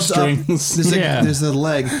guitar shoved up. strings. There's a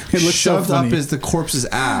leg It looks so shoved up funny. as the corpse's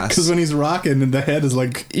ass. Because when he's rocking, and the head is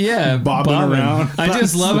like bobbing around. I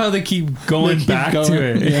just love how they keep going keep back going. to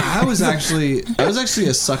it. Yeah. I was actually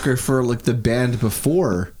a sucker for like the band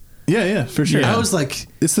before. Yeah, for sure. I was like,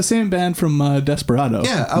 It's the same band from Desperado.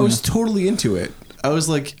 yeah, I was totally into it. I was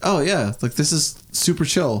like, oh yeah, like this is super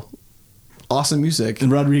chill, awesome music.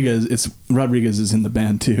 And Rodriguez is in the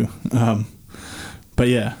band too. But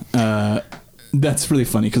yeah, that's really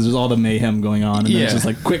funny because there's all the mayhem going on, and then it's Yeah. just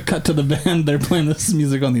like quick cut to the band. They're playing this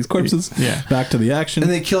music on these corpses. Yeah. Back to the action.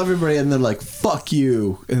 And they kill everybody, and they're like, "Fuck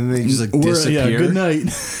you," and then they just like disappear. Yeah, good night.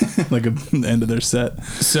 Like the end of their set.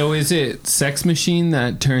 So is it Sex Machine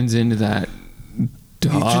that turns into that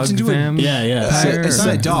dog turns into a- vampire? Yeah. It's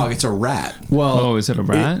not a dog; it's a rat. Well, Oh, is it a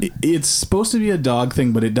rat? It's supposed to be a dog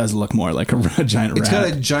thing, but it does look more like a giant It's rat.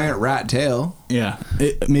 got a giant rat tail. Yeah,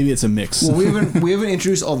 maybe it's a mix. Well, we haven't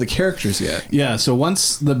introduced all the characters yet. Yeah, so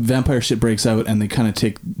once the vampire shit breaks out and they kind of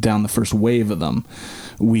take down the first wave of them,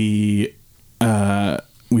 we've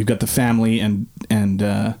got the family and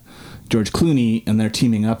George Clooney, and they're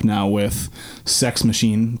teaming up now with Sex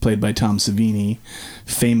Machine, played by Tom Savini,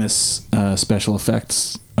 famous special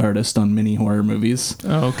effects artist on many horror movies.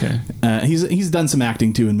 Oh, okay. He's done some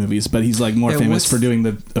acting too in movies, but he's like more Yeah, famous what's- for doing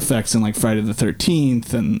the effects in like Friday the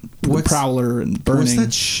 13th and The What's- Prowler and Burning. What's that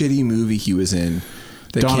shitty movie he was in?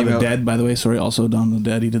 That Dawn of came the out- Dead, by the way. Sorry, also Dawn of the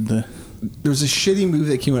Dead. He did the. There was a shitty movie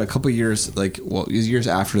that came out a couple years, like, well, it was years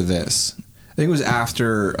after this. I think it was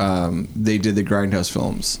after they did the Grindhouse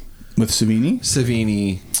films. With Savini?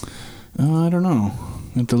 Savini. I don't know.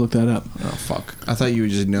 I have to look that up. Oh fuck! I thought you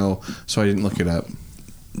would just know, so I didn't look it up.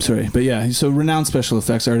 Sorry, but yeah, he's a renowned special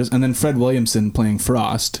effects artist, and then Fred Williamson playing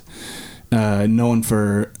Frost, known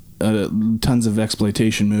for tons of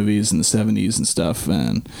exploitation movies in the 70s and stuff,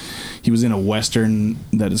 and he was in a western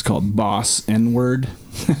that is called Boss N-Word.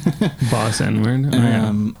 Boss N-word. Oh,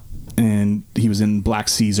 yeah. And he was in Black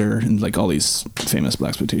Caesar and like all these famous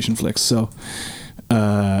blaxploitation flicks. So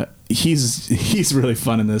he's really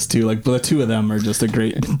fun in this too. Like the two of them are just a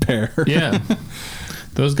great pair. Yeah.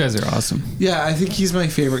 Those guys are awesome. Yeah, I think he's my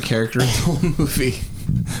favorite character in the whole movie.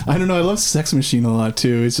 I don't know. I love Sex Machine a lot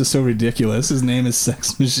too. It's just so ridiculous. His name is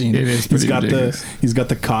Sex Machine. It is pretty ridiculous. He's got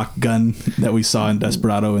the cock gun that we saw in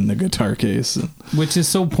Desperado in the guitar case, which is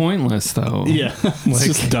so pointless, though. Yeah, it's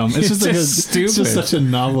just dumb. It's just like stupid. It's just such a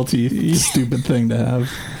novelty, stupid thing to have.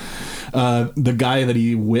 The guy that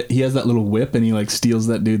he has that little whip and he like steals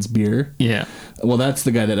that dude's beer. Yeah. Well, that's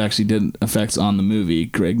the guy that actually did effects on the movie,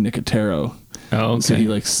 Greg Nicotero. Oh, okay. So he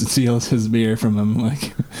like steals his beer from him,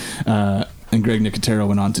 like, and Greg Nicotero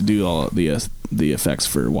went on to do all of the effects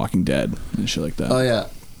for Walking Dead and shit like that. Oh yeah,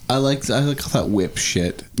 I like that whip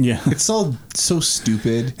shit. Yeah, it's all so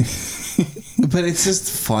stupid, but it's just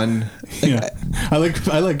fun. Yeah, I like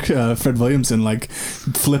Fred Williamson like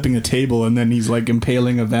flipping a table and then he's like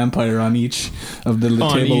impaling a vampire on each of the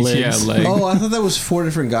table legs. Yeah, oh, I thought that was 4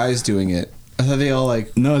 different guys doing it. I thought they all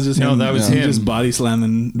like... No, it's just no, him. that was him. him. Just body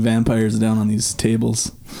slamming vampires down on these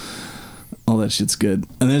tables. All that shit's good.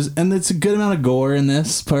 And it's a good amount of gore in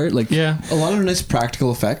this part. Like, yeah. A lot of nice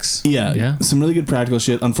practical effects. Yeah. Some really good practical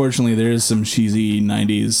shit. Unfortunately, there is some cheesy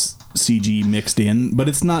 90s CG mixed in, but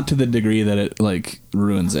it's not to the degree that it like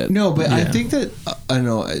ruins it. No, but I think that... I don't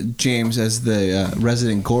know, James, as the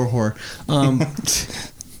resident gore whore,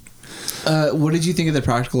 what did you think of the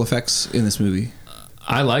practical effects in this movie?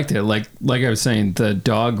 I liked it. Like I was saying, the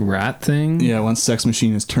dog rat thing. Yeah, once Sex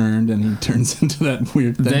Machine is turned and he turns into that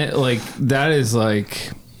weird thing. That is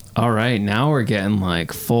like, all right, now we're getting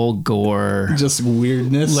like full gore. Just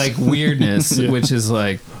weirdness. Like weirdness, yeah. Which is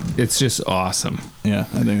like, it's just awesome. Yeah,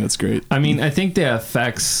 I think that's great. I mean, I think the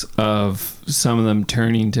effects of some of them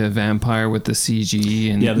turning to vampire with the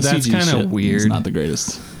CG and that's kind of weird. It's not the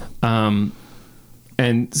greatest. And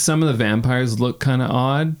some of the vampires look kind of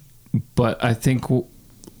odd, but I think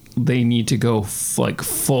they need to go like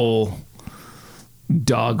full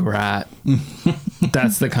dog rat.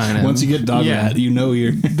 That's the kind of... Once you get dog rat, you know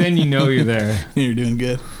you're... Then you know you're there. You're doing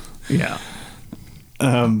good. Yeah.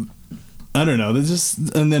 I don't know. There's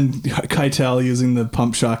just... And then Keitel using the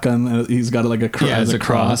pump shotgun. He's got like a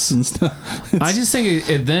cross and stuff. I just think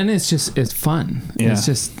it's fun. Yeah. It's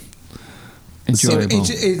just... enjoyable.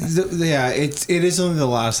 So it is only the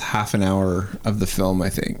last half an hour of the film, I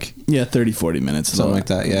think. Yeah, 30-40 minutes. Something like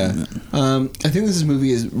that, yeah. I think this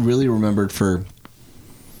movie is really remembered for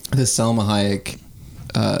the Salma Hayek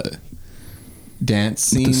dance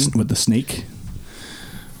scene. With the snake?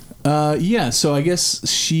 Yeah, so I guess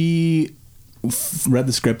she read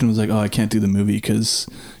the script and was like, oh, I can't do the movie because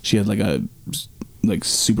she had like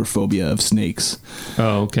super phobia of snakes.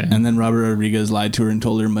 Oh, okay. And then Robert Rodriguez lied to her and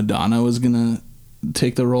told her Madonna was gonna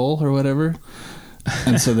take the role or whatever.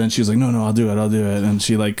 And so then she was like, no, I'll do it. And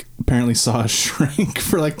she like apparently saw a shrink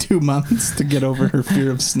for like 2 months to get over her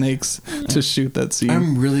fear of snakes to shoot that scene.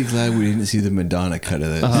 I'm really glad we didn't see the Madonna cut of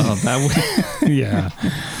this. Oh, that would... Yeah.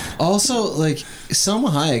 Also, like,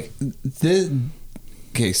 Salma Hayek...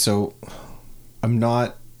 Okay, so... I'm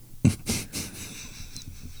not...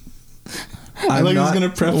 He's gonna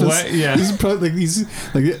preface. What? Yeah. He's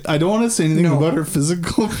like, I don't want to say anything about her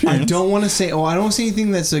physical appearance. I don't want to say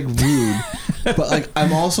anything that's like rude, but like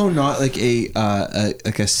I'm also not like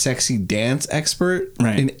a sexy dance expert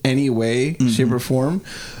in any way, shape, or form.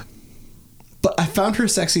 But I found her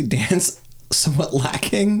sexy dance somewhat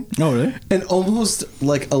lacking. Oh, really? And almost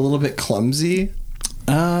like a little bit clumsy.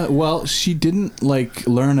 Well, she didn't like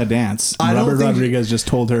learn a dance. Robert Rodriguez just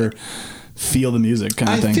told her, feel the music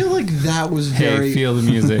kind of thing. I feel like that was very... feel the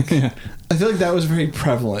music. Yeah. I feel like that was very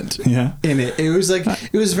prevalent in it. It was like...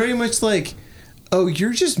 It was very much like, oh,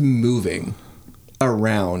 you're just moving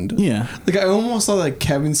around. Yeah. Like, I almost saw like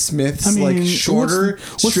Kevin Smith's like shorter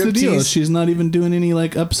what's the deal? She's not even doing any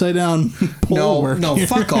like upside down pole work. No,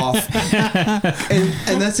 fuck off.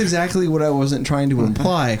 and that's exactly what I wasn't trying to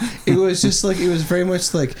imply. It was just like... It was very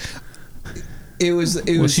much like...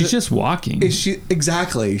 She's just walking.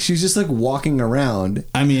 Exactly. She's just like walking around.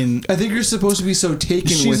 I mean, I think you're supposed to be so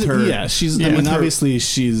taken with her. Yeah, I mean, obviously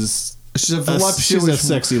she's a voluptuous, she's a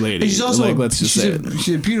sexy lady. She's also like, let's just say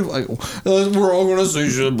she's a beautiful. Like, we're all gonna say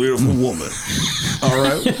she's a beautiful woman. All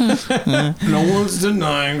right. No one's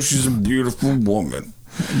denying she's a beautiful woman.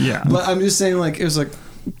 Yeah. But I'm just saying, like, it was like,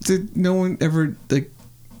 did no one ever like?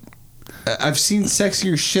 I've seen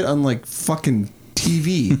sexier shit on like fucking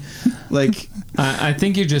TV. Like, I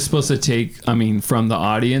think you're just supposed to take, from the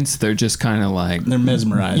audience, they're just kind of like... They're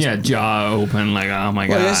mesmerized. Yeah, jaw open, like, oh my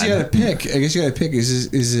God. I guess you gotta pick. Is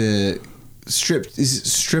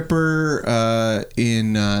stripper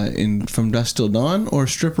in From Dusk Till Dawn or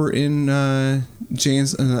stripper in Jane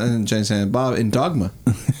and Bob in Dogma?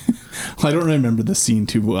 I don't remember the scene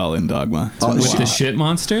too well in Dogma. With the shit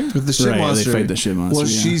monster? With the shit Right, monster. they fight the shit monster. Well,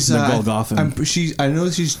 yeah. she's the Golgotha. I know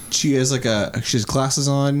she has like she has glasses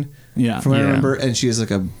on. Yeah. from what I Yeah. remember, and she has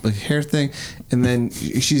like a hair thing, and then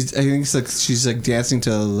she's she's dancing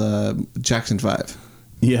to Jackson 5.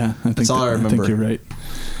 Yeah, I think That's all I I remember. think you're right.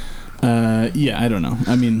 Yeah, I don't know.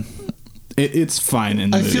 I mean, it's fine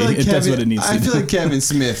in the I movie. feel like It does what it needs to I do. feel like Kevin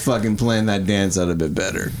Smith fucking planned that dance out a bit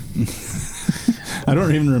better. I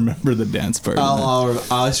don't even remember the dance part.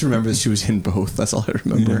 I just remember that she was in both. That's all I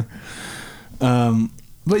remember.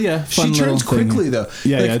 But yeah, fun She turns little thing. quickly though.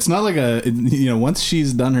 Yeah, Like, yeah. It's not like once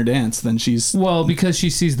she's done her dance, then she's Well, because she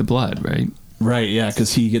sees the blood, right? right. Yeah,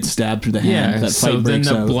 because he gets stabbed through the hand. Yeah. That So fight then breaks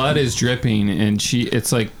the out. blood is dripping, and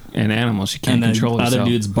it's like an animal. She can't And then control other herself.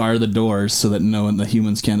 dudes bar the doors so that the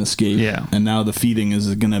humans can't escape. Yeah. And now the feeding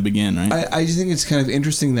is gonna begin, right? I just think it's kind of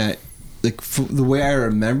interesting that like the way I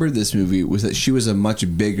remember this movie was that she was a much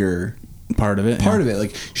bigger part of it. part of it.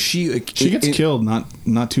 Like she Gets killed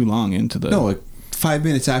not too long into the. No, like 5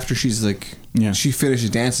 minutes after she's like Yeah. she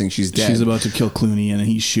finishes dancing, she's dead. She's about to kill Clooney, and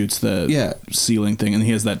he shoots the Yeah. ceiling thing, and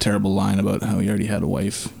he has that terrible line about how he already had a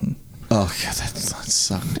wife. Oh yeah, that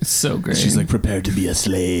sucked. It's so great. She's like, "Prepare to be a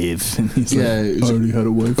slave," and he's Yeah, like, it's- "I already had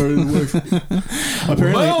a wife."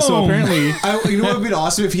 Apparently, You know what would be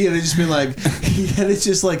awesome if he had just been like, he had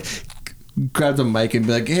just like grabbed a mic and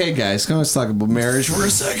be like, "Hey guys, come let's talk about marriage for a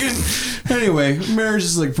second." Anyway, marriage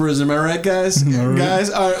is like prison, am I right, guys?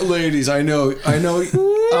 Guys, ladies, I know.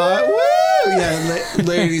 Woo! Yeah,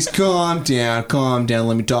 ladies, calm down.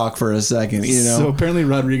 Let me talk for a second. You know. So apparently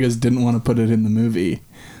Rodriguez didn't want to put it in the movie,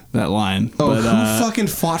 that line. Oh, but, who fucking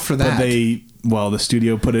fought for that? But the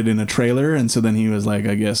studio put it in a trailer, and so then he was like,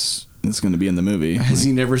 I guess it's going to be in the movie. Has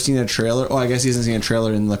he never seen a trailer? Oh, I guess he hasn't seen a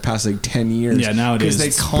trailer in the past like 10 years. Yeah, nowadays they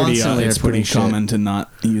it's constantly it's are putting pretty common to not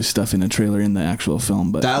use stuff in a trailer in the actual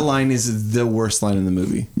film. But That line is the worst line in the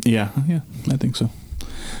movie. yeah, I think so.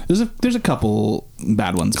 There's a couple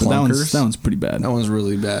bad ones, but Clunkers? that one's pretty bad. That one's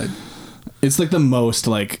really bad. It's like the most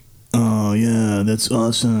like, oh yeah, that's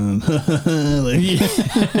awesome. Like,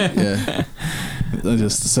 Yeah.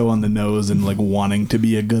 just so on the nose and like wanting to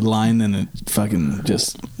be a good line, and it fucking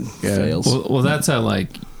just fails. Well, that's how like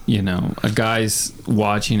a guy's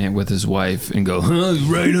watching it with his wife and go, "Huh,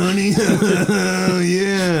 right, honey?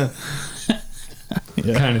 Yeah."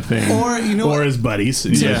 Kind of thing. Or, you know or what? his buddies.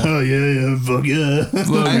 He's Yeah. like, oh yeah, fuck yeah.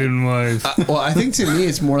 Fucking wife. Well, I think to me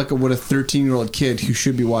it's more like what a 13-year-old kid who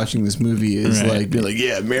should be watching this movie is Right. like. Be like,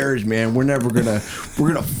 yeah, marriage, man. We're gonna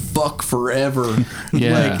fuck forever.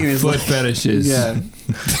 Yeah, Like, it's foot like- fetishes. Yeah,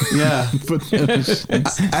 yeah.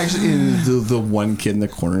 Actually, the one kid in the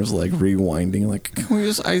corner is like rewinding, like, can we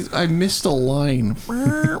just? I missed a line.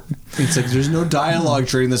 It's like there's no dialogue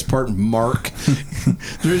during this part, Mark.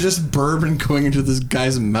 There's just bourbon going into this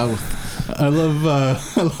guy's mouth. I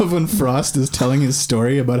love when Frost is telling his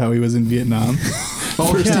story about how he was in Vietnam.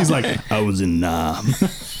 First yeah. he's like, I was in Nam.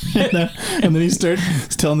 And then he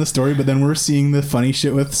starts telling the story, but then we're seeing the funny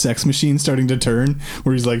shit with Sex Machine starting to turn,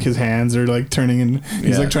 where he's like, his hands are like turning and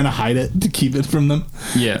he's Yeah. like trying to hide it to keep it from them.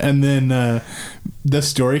 Yeah. And then the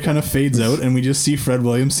story kind of fades out, and we just see Fred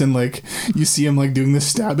Williamson, like, you see him like doing the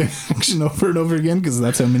stabbing action over and over again, because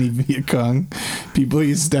that's how many Viet Cong people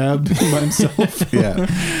he stabbed by himself. Yeah.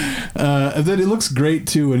 And then it looks great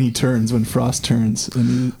too when he turns, when Frost turns,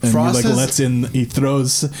 and Frost he like has- lets in, he's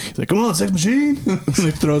like, come on, Sex Machine, and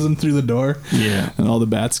he throws him through the door. Yeah. And all the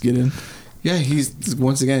bats get in. Yeah, he's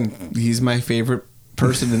my favorite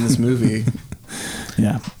person in this movie.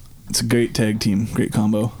 Yeah, it's a great tag team, great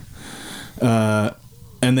combo.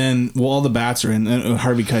 And then all the bats are in, and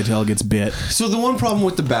Harvey Keitel gets bit. So the one problem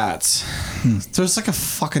with the bats, there's like a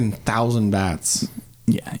fucking 1,000 bats.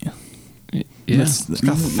 Yeah. Yeah. That's- It's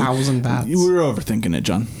got 1,000 bats. We were overthinking it,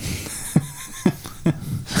 John.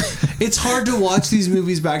 It's hard to watch these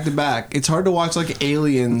movies back to back. It's hard to watch like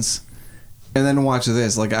Aliens and then watch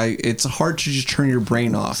this. Like it's hard to just turn your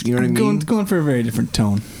brain off. You know what I mean? Going for a very different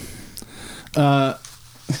tone.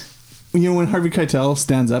 When Harvey Keitel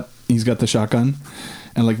stands up, he's got the shotgun,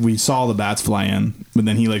 and like we saw the bats fly in, but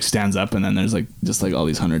then he like stands up, and then there's like just like all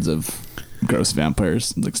these hundreds of gross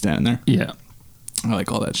vampires like standing there. Yeah. I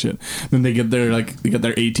like all that shit. Then they get their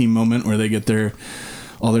A-team moment where they get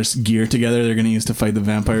all their gear together they're going to use to fight the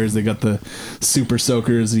vampires. They got the super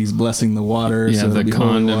soakers. He's blessing the water. Yeah, the there'll be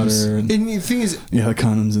holy condoms. water, And the thing is, yeah, the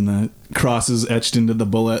condoms and the crosses etched into the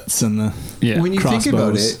bullets and the Yeah. when you think about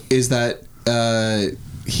crossbows. it, is that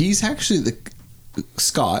he's actually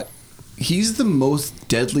Scott. He's the most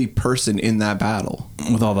deadly person in that battle.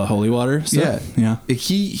 with all the holy water stuff. Yeah.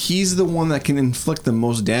 He's the one that can inflict the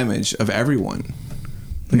most damage of everyone.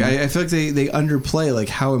 Like I feel like they underplay like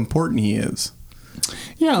how important he is.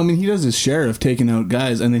 Yeah, I mean, he does his share of taking out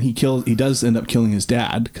guys, and then he does end up killing his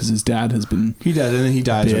dad, because his dad has been He does, and then he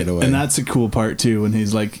dies right away. And that's a cool part too, when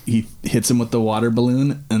he's like, he hits him with the water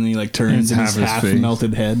balloon, and then he like turns It's and his half his face.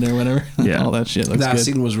 melted head or whatever. Yeah. All that shit looks that good.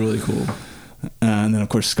 scene was really cool. And then of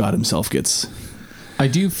course Scott himself gets I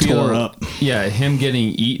do feel tore up. Yeah, him getting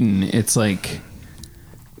eaten. It's like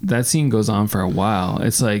that scene goes on for a while.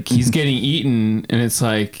 It's like he's getting eaten, and it's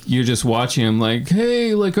like you're just watching him. Like,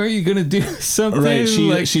 hey, like, are you gonna do something? right.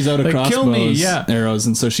 like, She's out of like, crossbows, kill me, yeah. arrows,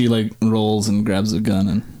 and so she like rolls and grabs a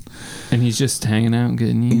gun And he's just hanging out and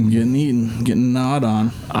getting and eaten. getting gnawed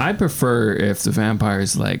on I prefer if the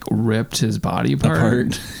vampires like ripped his body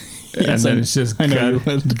apart. And Yes, then it's just I know you cut.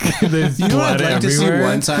 would. There's You know what I'd blood like to see everywhere.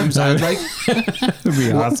 one time? So I'd like. It'd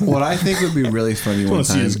be awesome. What I think would be really funny one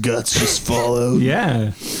time guts just fall out.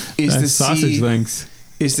 Yeah, is to That's sausage see links.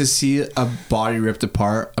 is to see a body ripped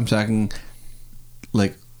apart. I'm talking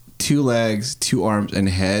like 2 legs, 2 arms, and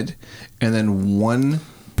head, and then one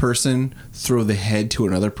person throw the head to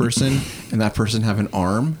another person, and that person have an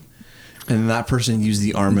arm, and that person use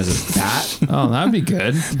the arm as a bat. Oh, that'd be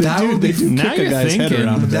good. That would be now kick a you're guy's head thinking.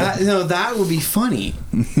 around a bit. that would be funny.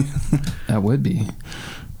 That would be.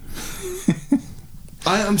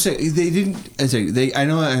 I'm saying they didn't. I'm saying I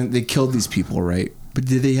know they killed these people, right? But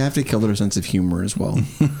did they have to kill their sense of humor as well?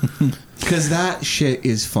 Because that shit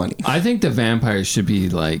is funny. I think the vampires should be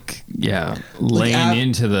like, laying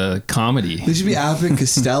into the comedy. They should be Abbott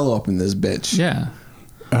Costello up in this bitch. Yeah.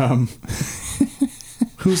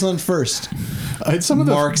 Who's on first? Some of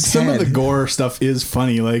Mark's the head. gore stuff is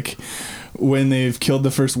funny, like when they've killed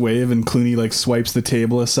the first wave and Clooney like swipes the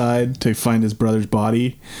table aside to find his brother's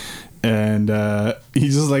body, and he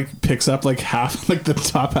just like picks up like half, like the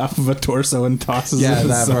top half of a torso and tosses Yeah, it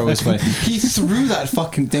that aside. part was funny. He threw that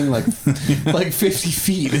fucking thing like 50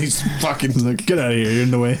 feet. He's fucking He's like, get out of here, you're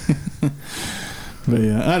in the way. But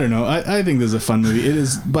yeah, I don't know. I think this is a fun movie. It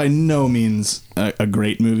is by no means a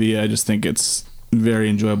great movie. I just think it's very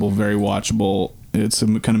enjoyable, very watchable. It's a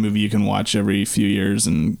kind of movie you can watch every few years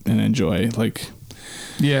and enjoy. Like,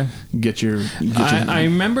 Yeah. get your I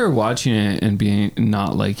remember watching it and being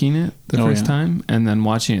not liking it the Oh, first yeah. time, and then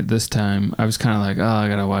watching it this time, I was kind of like, oh, I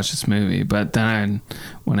gotta watch this movie. But then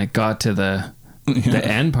when it got to the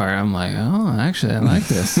end part, I'm like, oh, actually, I like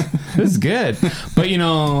this. This is good. But you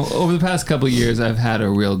know, over the past couple of years, I've had a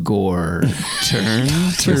real gore turn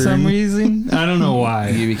for some reason. I don't know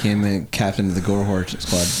why. He became a captain of the Gore Horse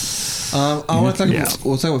Squad. I want to talk. Yeah.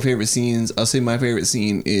 We'll talk about favorite scenes. I'll say my favorite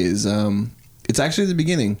scene is it's actually the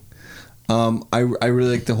beginning. I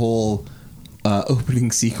really like the whole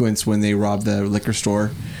opening sequence when they rob the liquor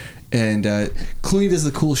store, and Clooney does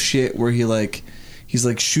the cool shit where he's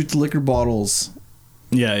like shoot the liquor bottles.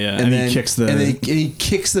 Yeah, and then he kicks the he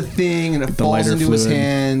kicks the thing and it the falls lighter into his fluid.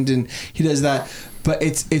 hand, and he does that. But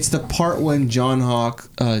it's the part when John Hawkes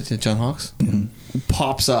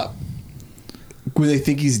pops up where they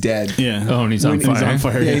think he's dead. Yeah. Oh, and he's on fire. He's on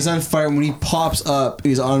fire. Yeah, he's on fire. When he pops up,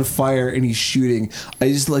 he's on fire and he's shooting.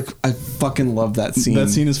 I fucking love that scene. That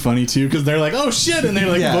scene is funny too because they're like, "Oh shit!" and they're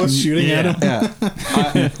like Yeah. both shooting at him.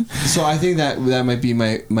 Yeah. So I think that might be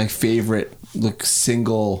my favorite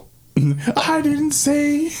single. I didn't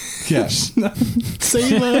say. Yeah.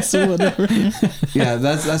 Say less or whatever. Yeah,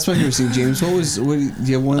 that's my favorite scene. James, do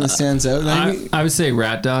you have one that stands out? I would say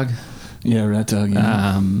Rat Dog. Yeah, Rat Dog.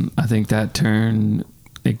 Yeah. I think that turn,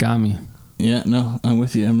 it got me. Yeah, no, I'm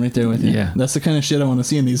with you. I'm right there with you. Yeah. That's the kind of shit I want to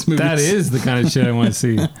see in these movies. That is the kind of shit I want to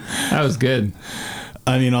see. That was good.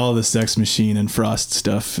 I mean, all the Sex Machine and Frost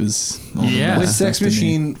stuff is. all the Yeah. When best Sex stuff to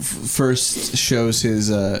me. Machine first shows his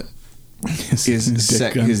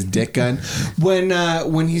dick gun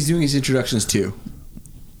when he's doing his introductions too.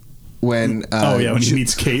 When when he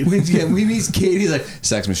meets Kate. when he meets Kate, he's like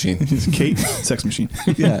Sex Machine. Kate, Sex Machine.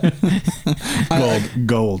 Yeah,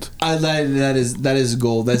 Gold. that is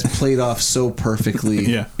gold. That's played off so perfectly.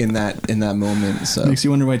 Yeah. in that moment. So Makes you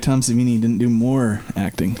wonder why Tom Savini didn't do more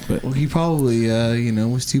acting, but well, he probably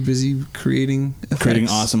was too busy creating creating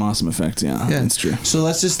effects. awesome effects. Yeah, that's true. So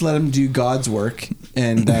let's just let him do God's work,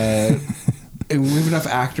 and and we have enough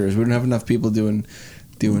actors. We don't have enough people doing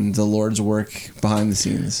the Lord's work behind the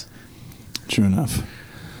scenes. True enough.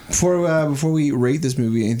 Before we rate this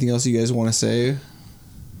movie, anything else you guys want to say?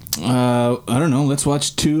 I don't know. Let's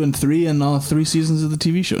watch 2 and 3 and all 3 seasons of the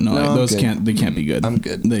TV show. No, I'm those good. can't be good. I'm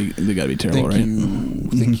good. They gotta be terrible, right?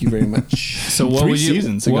 Thank you very much. So what 3 would you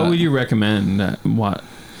seasons they what got. would you recommend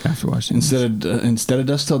after watching this? Instead of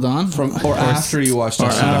Dusk Till Dawn, After you watched it.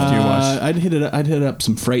 after you watched. I'd hit up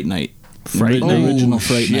some Fright Night. Fright The Night? original Oh,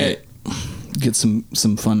 Fright shit. Night. get some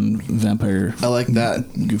fun vampire. I like that.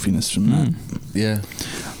 Goofiness from that. Yeah.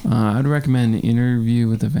 I'd recommend Interview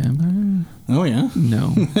with a Vampire. Oh yeah.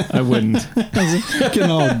 No, I wouldn't. Getting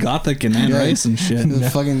all gothic and Anne Rice and shit.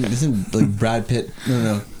 Fucking isn't like Brad Pitt?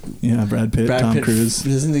 No. Yeah, Brad Pitt, Tom Cruise.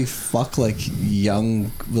 Doesn't he fuck like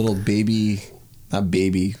young little baby, not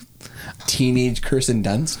baby, teenage Kirsten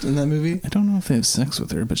Dunst in that movie? I don't know if they have sex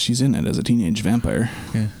with her, but she's in it as a teenage vampire.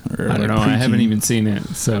 Yeah. Or I don't know. I haven't even seen it,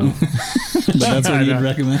 so. But that's what you'd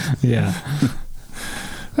recommend. Yeah.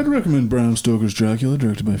 I'd recommend Bram Stoker's Dracula,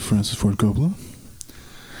 directed by Francis Ford Coppola.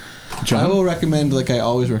 I will recommend, like I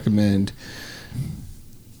always recommend,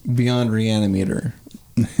 Beyond Reanimator.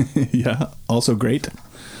 Yeah, also great.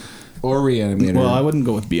 Or Reanimator. Well, I wouldn't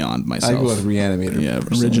go with Beyond myself. I'd go with Reanimator. Yeah,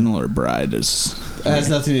 personally. original or Bride is. It has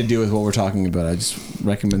nothing to do with what we're talking about. I just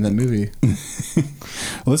recommend that movie. Well,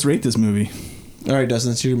 let's rate this movie. All right,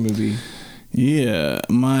 Dustin, it's your movie. Yeah,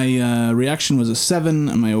 my reaction was a 7,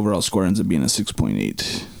 and my overall score ends up being a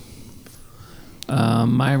 6.8.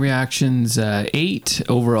 My reaction's 8,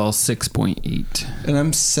 overall 6.8. And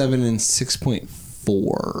I'm 7 and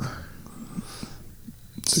 6.4.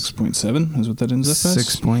 6.7 is what that ends up as?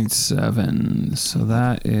 6.7. So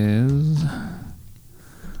that is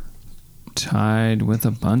tied with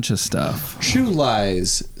a bunch of stuff. True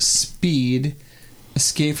Lies, Speed,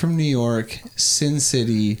 Escape from New York, Sin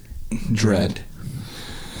City, Dread.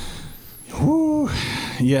 Whew.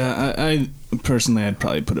 Yeah, I personally, I'd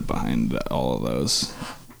probably put it behind all of those.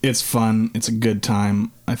 It's fun. It's a good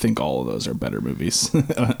time. I think all of those are better movies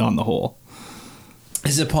on the whole.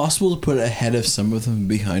 Is it possible to put it ahead of some of them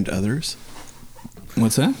behind others?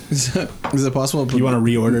 What's that? Is it possible to put You want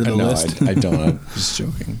to reorder the list? I don't. I'm just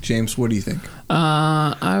joking. James, what do you think?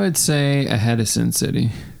 I would say ahead of Sin City.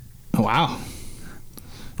 Oh, wow.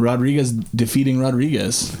 Rodriguez defeating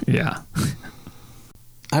Rodriguez. Yeah.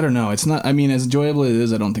 I don't know. It's not. I mean, as enjoyable as it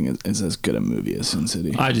is, I don't think it's as good a movie as Sin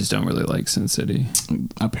City. I just don't really like Sin City.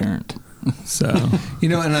 Apparent. So,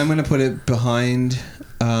 And I'm going to put it behind.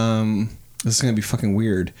 This is going to be fucking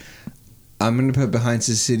weird. I'm going to put it behind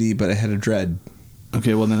Sin City, but ahead of Dread.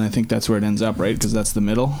 Okay, well then I think that's where it ends up, right? Because that's the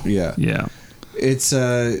middle. Yeah. yeah. It's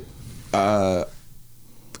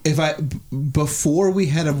before we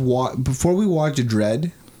watched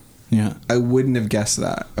Dread, Yeah. I wouldn't have guessed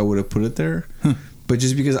that. I would have put it there. But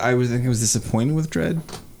just because I was disappointed with Dread.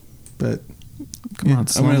 But Come on, I'm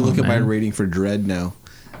slow-mo, going to look at my man. rating for Dread now.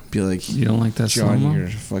 Be like, You don't like that John, slow-mo? you're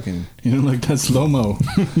fucking... You don't like that slow-mo.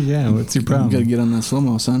 Yeah, what's your You gotta problem? get on that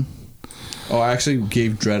slow-mo, son. Oh, I actually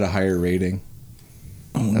gave Dread a higher rating.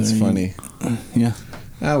 Oh, That's there you- funny. Yeah.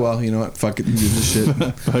 Ah, well, you know what? Fuck it. Who gives a shit?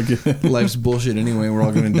 Fuck it. Life's bullshit anyway. We're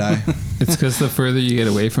all going to die. It's because the further you get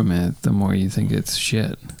away from it, the more you think it's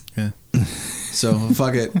shit. Yeah. So,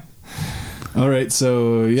 fuck it. All right,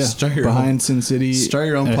 so yeah, Start your behind Sin City. Start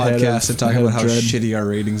your own ahead podcast and talk ahead about of how Dread. shitty our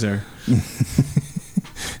ratings are.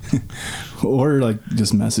 Or like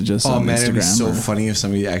just message us Oh on man, Instagram. it'd be so or- funny if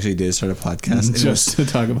somebody actually did start a podcast. just to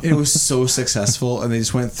talk about It was so successful, and they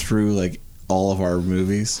just went through like all of our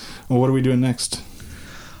movies. Well, what are we doing next?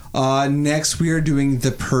 Next, we are doing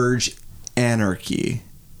The Purge Anarchy.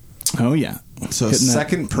 Oh yeah. So Hitting that-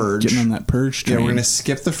 second Purge. Getting on that Purge Yeah, train. we're gonna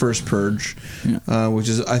skip the first Purge, Yeah. which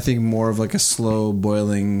is I think more of like a slow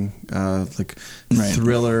boiling, like Right.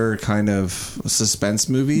 thriller kind of suspense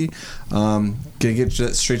movie. Gonna get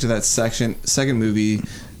straight to that second movie,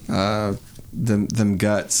 them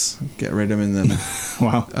guts. Get rid of them in them.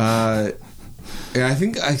 Wow. And I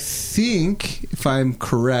think if I'm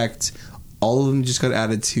correct, all of them just got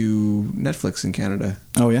added to Netflix in Canada.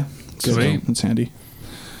 Oh yeah. Good. Sweet. That's handy.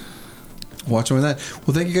 Watch them on that.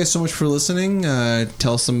 Well, thank you guys so much for listening.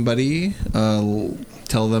 Tell somebody,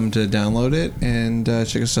 tell them to download it, and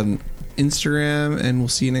check us out on Instagram, and we'll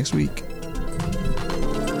see you next week.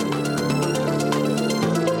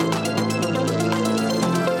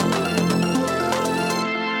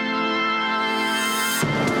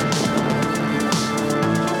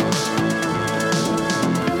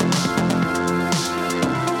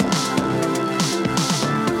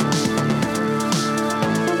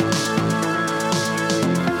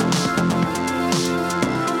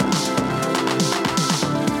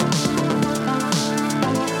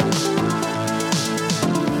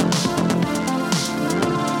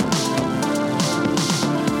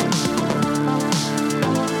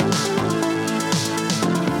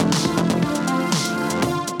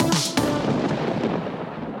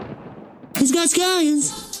 He's got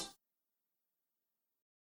scallions.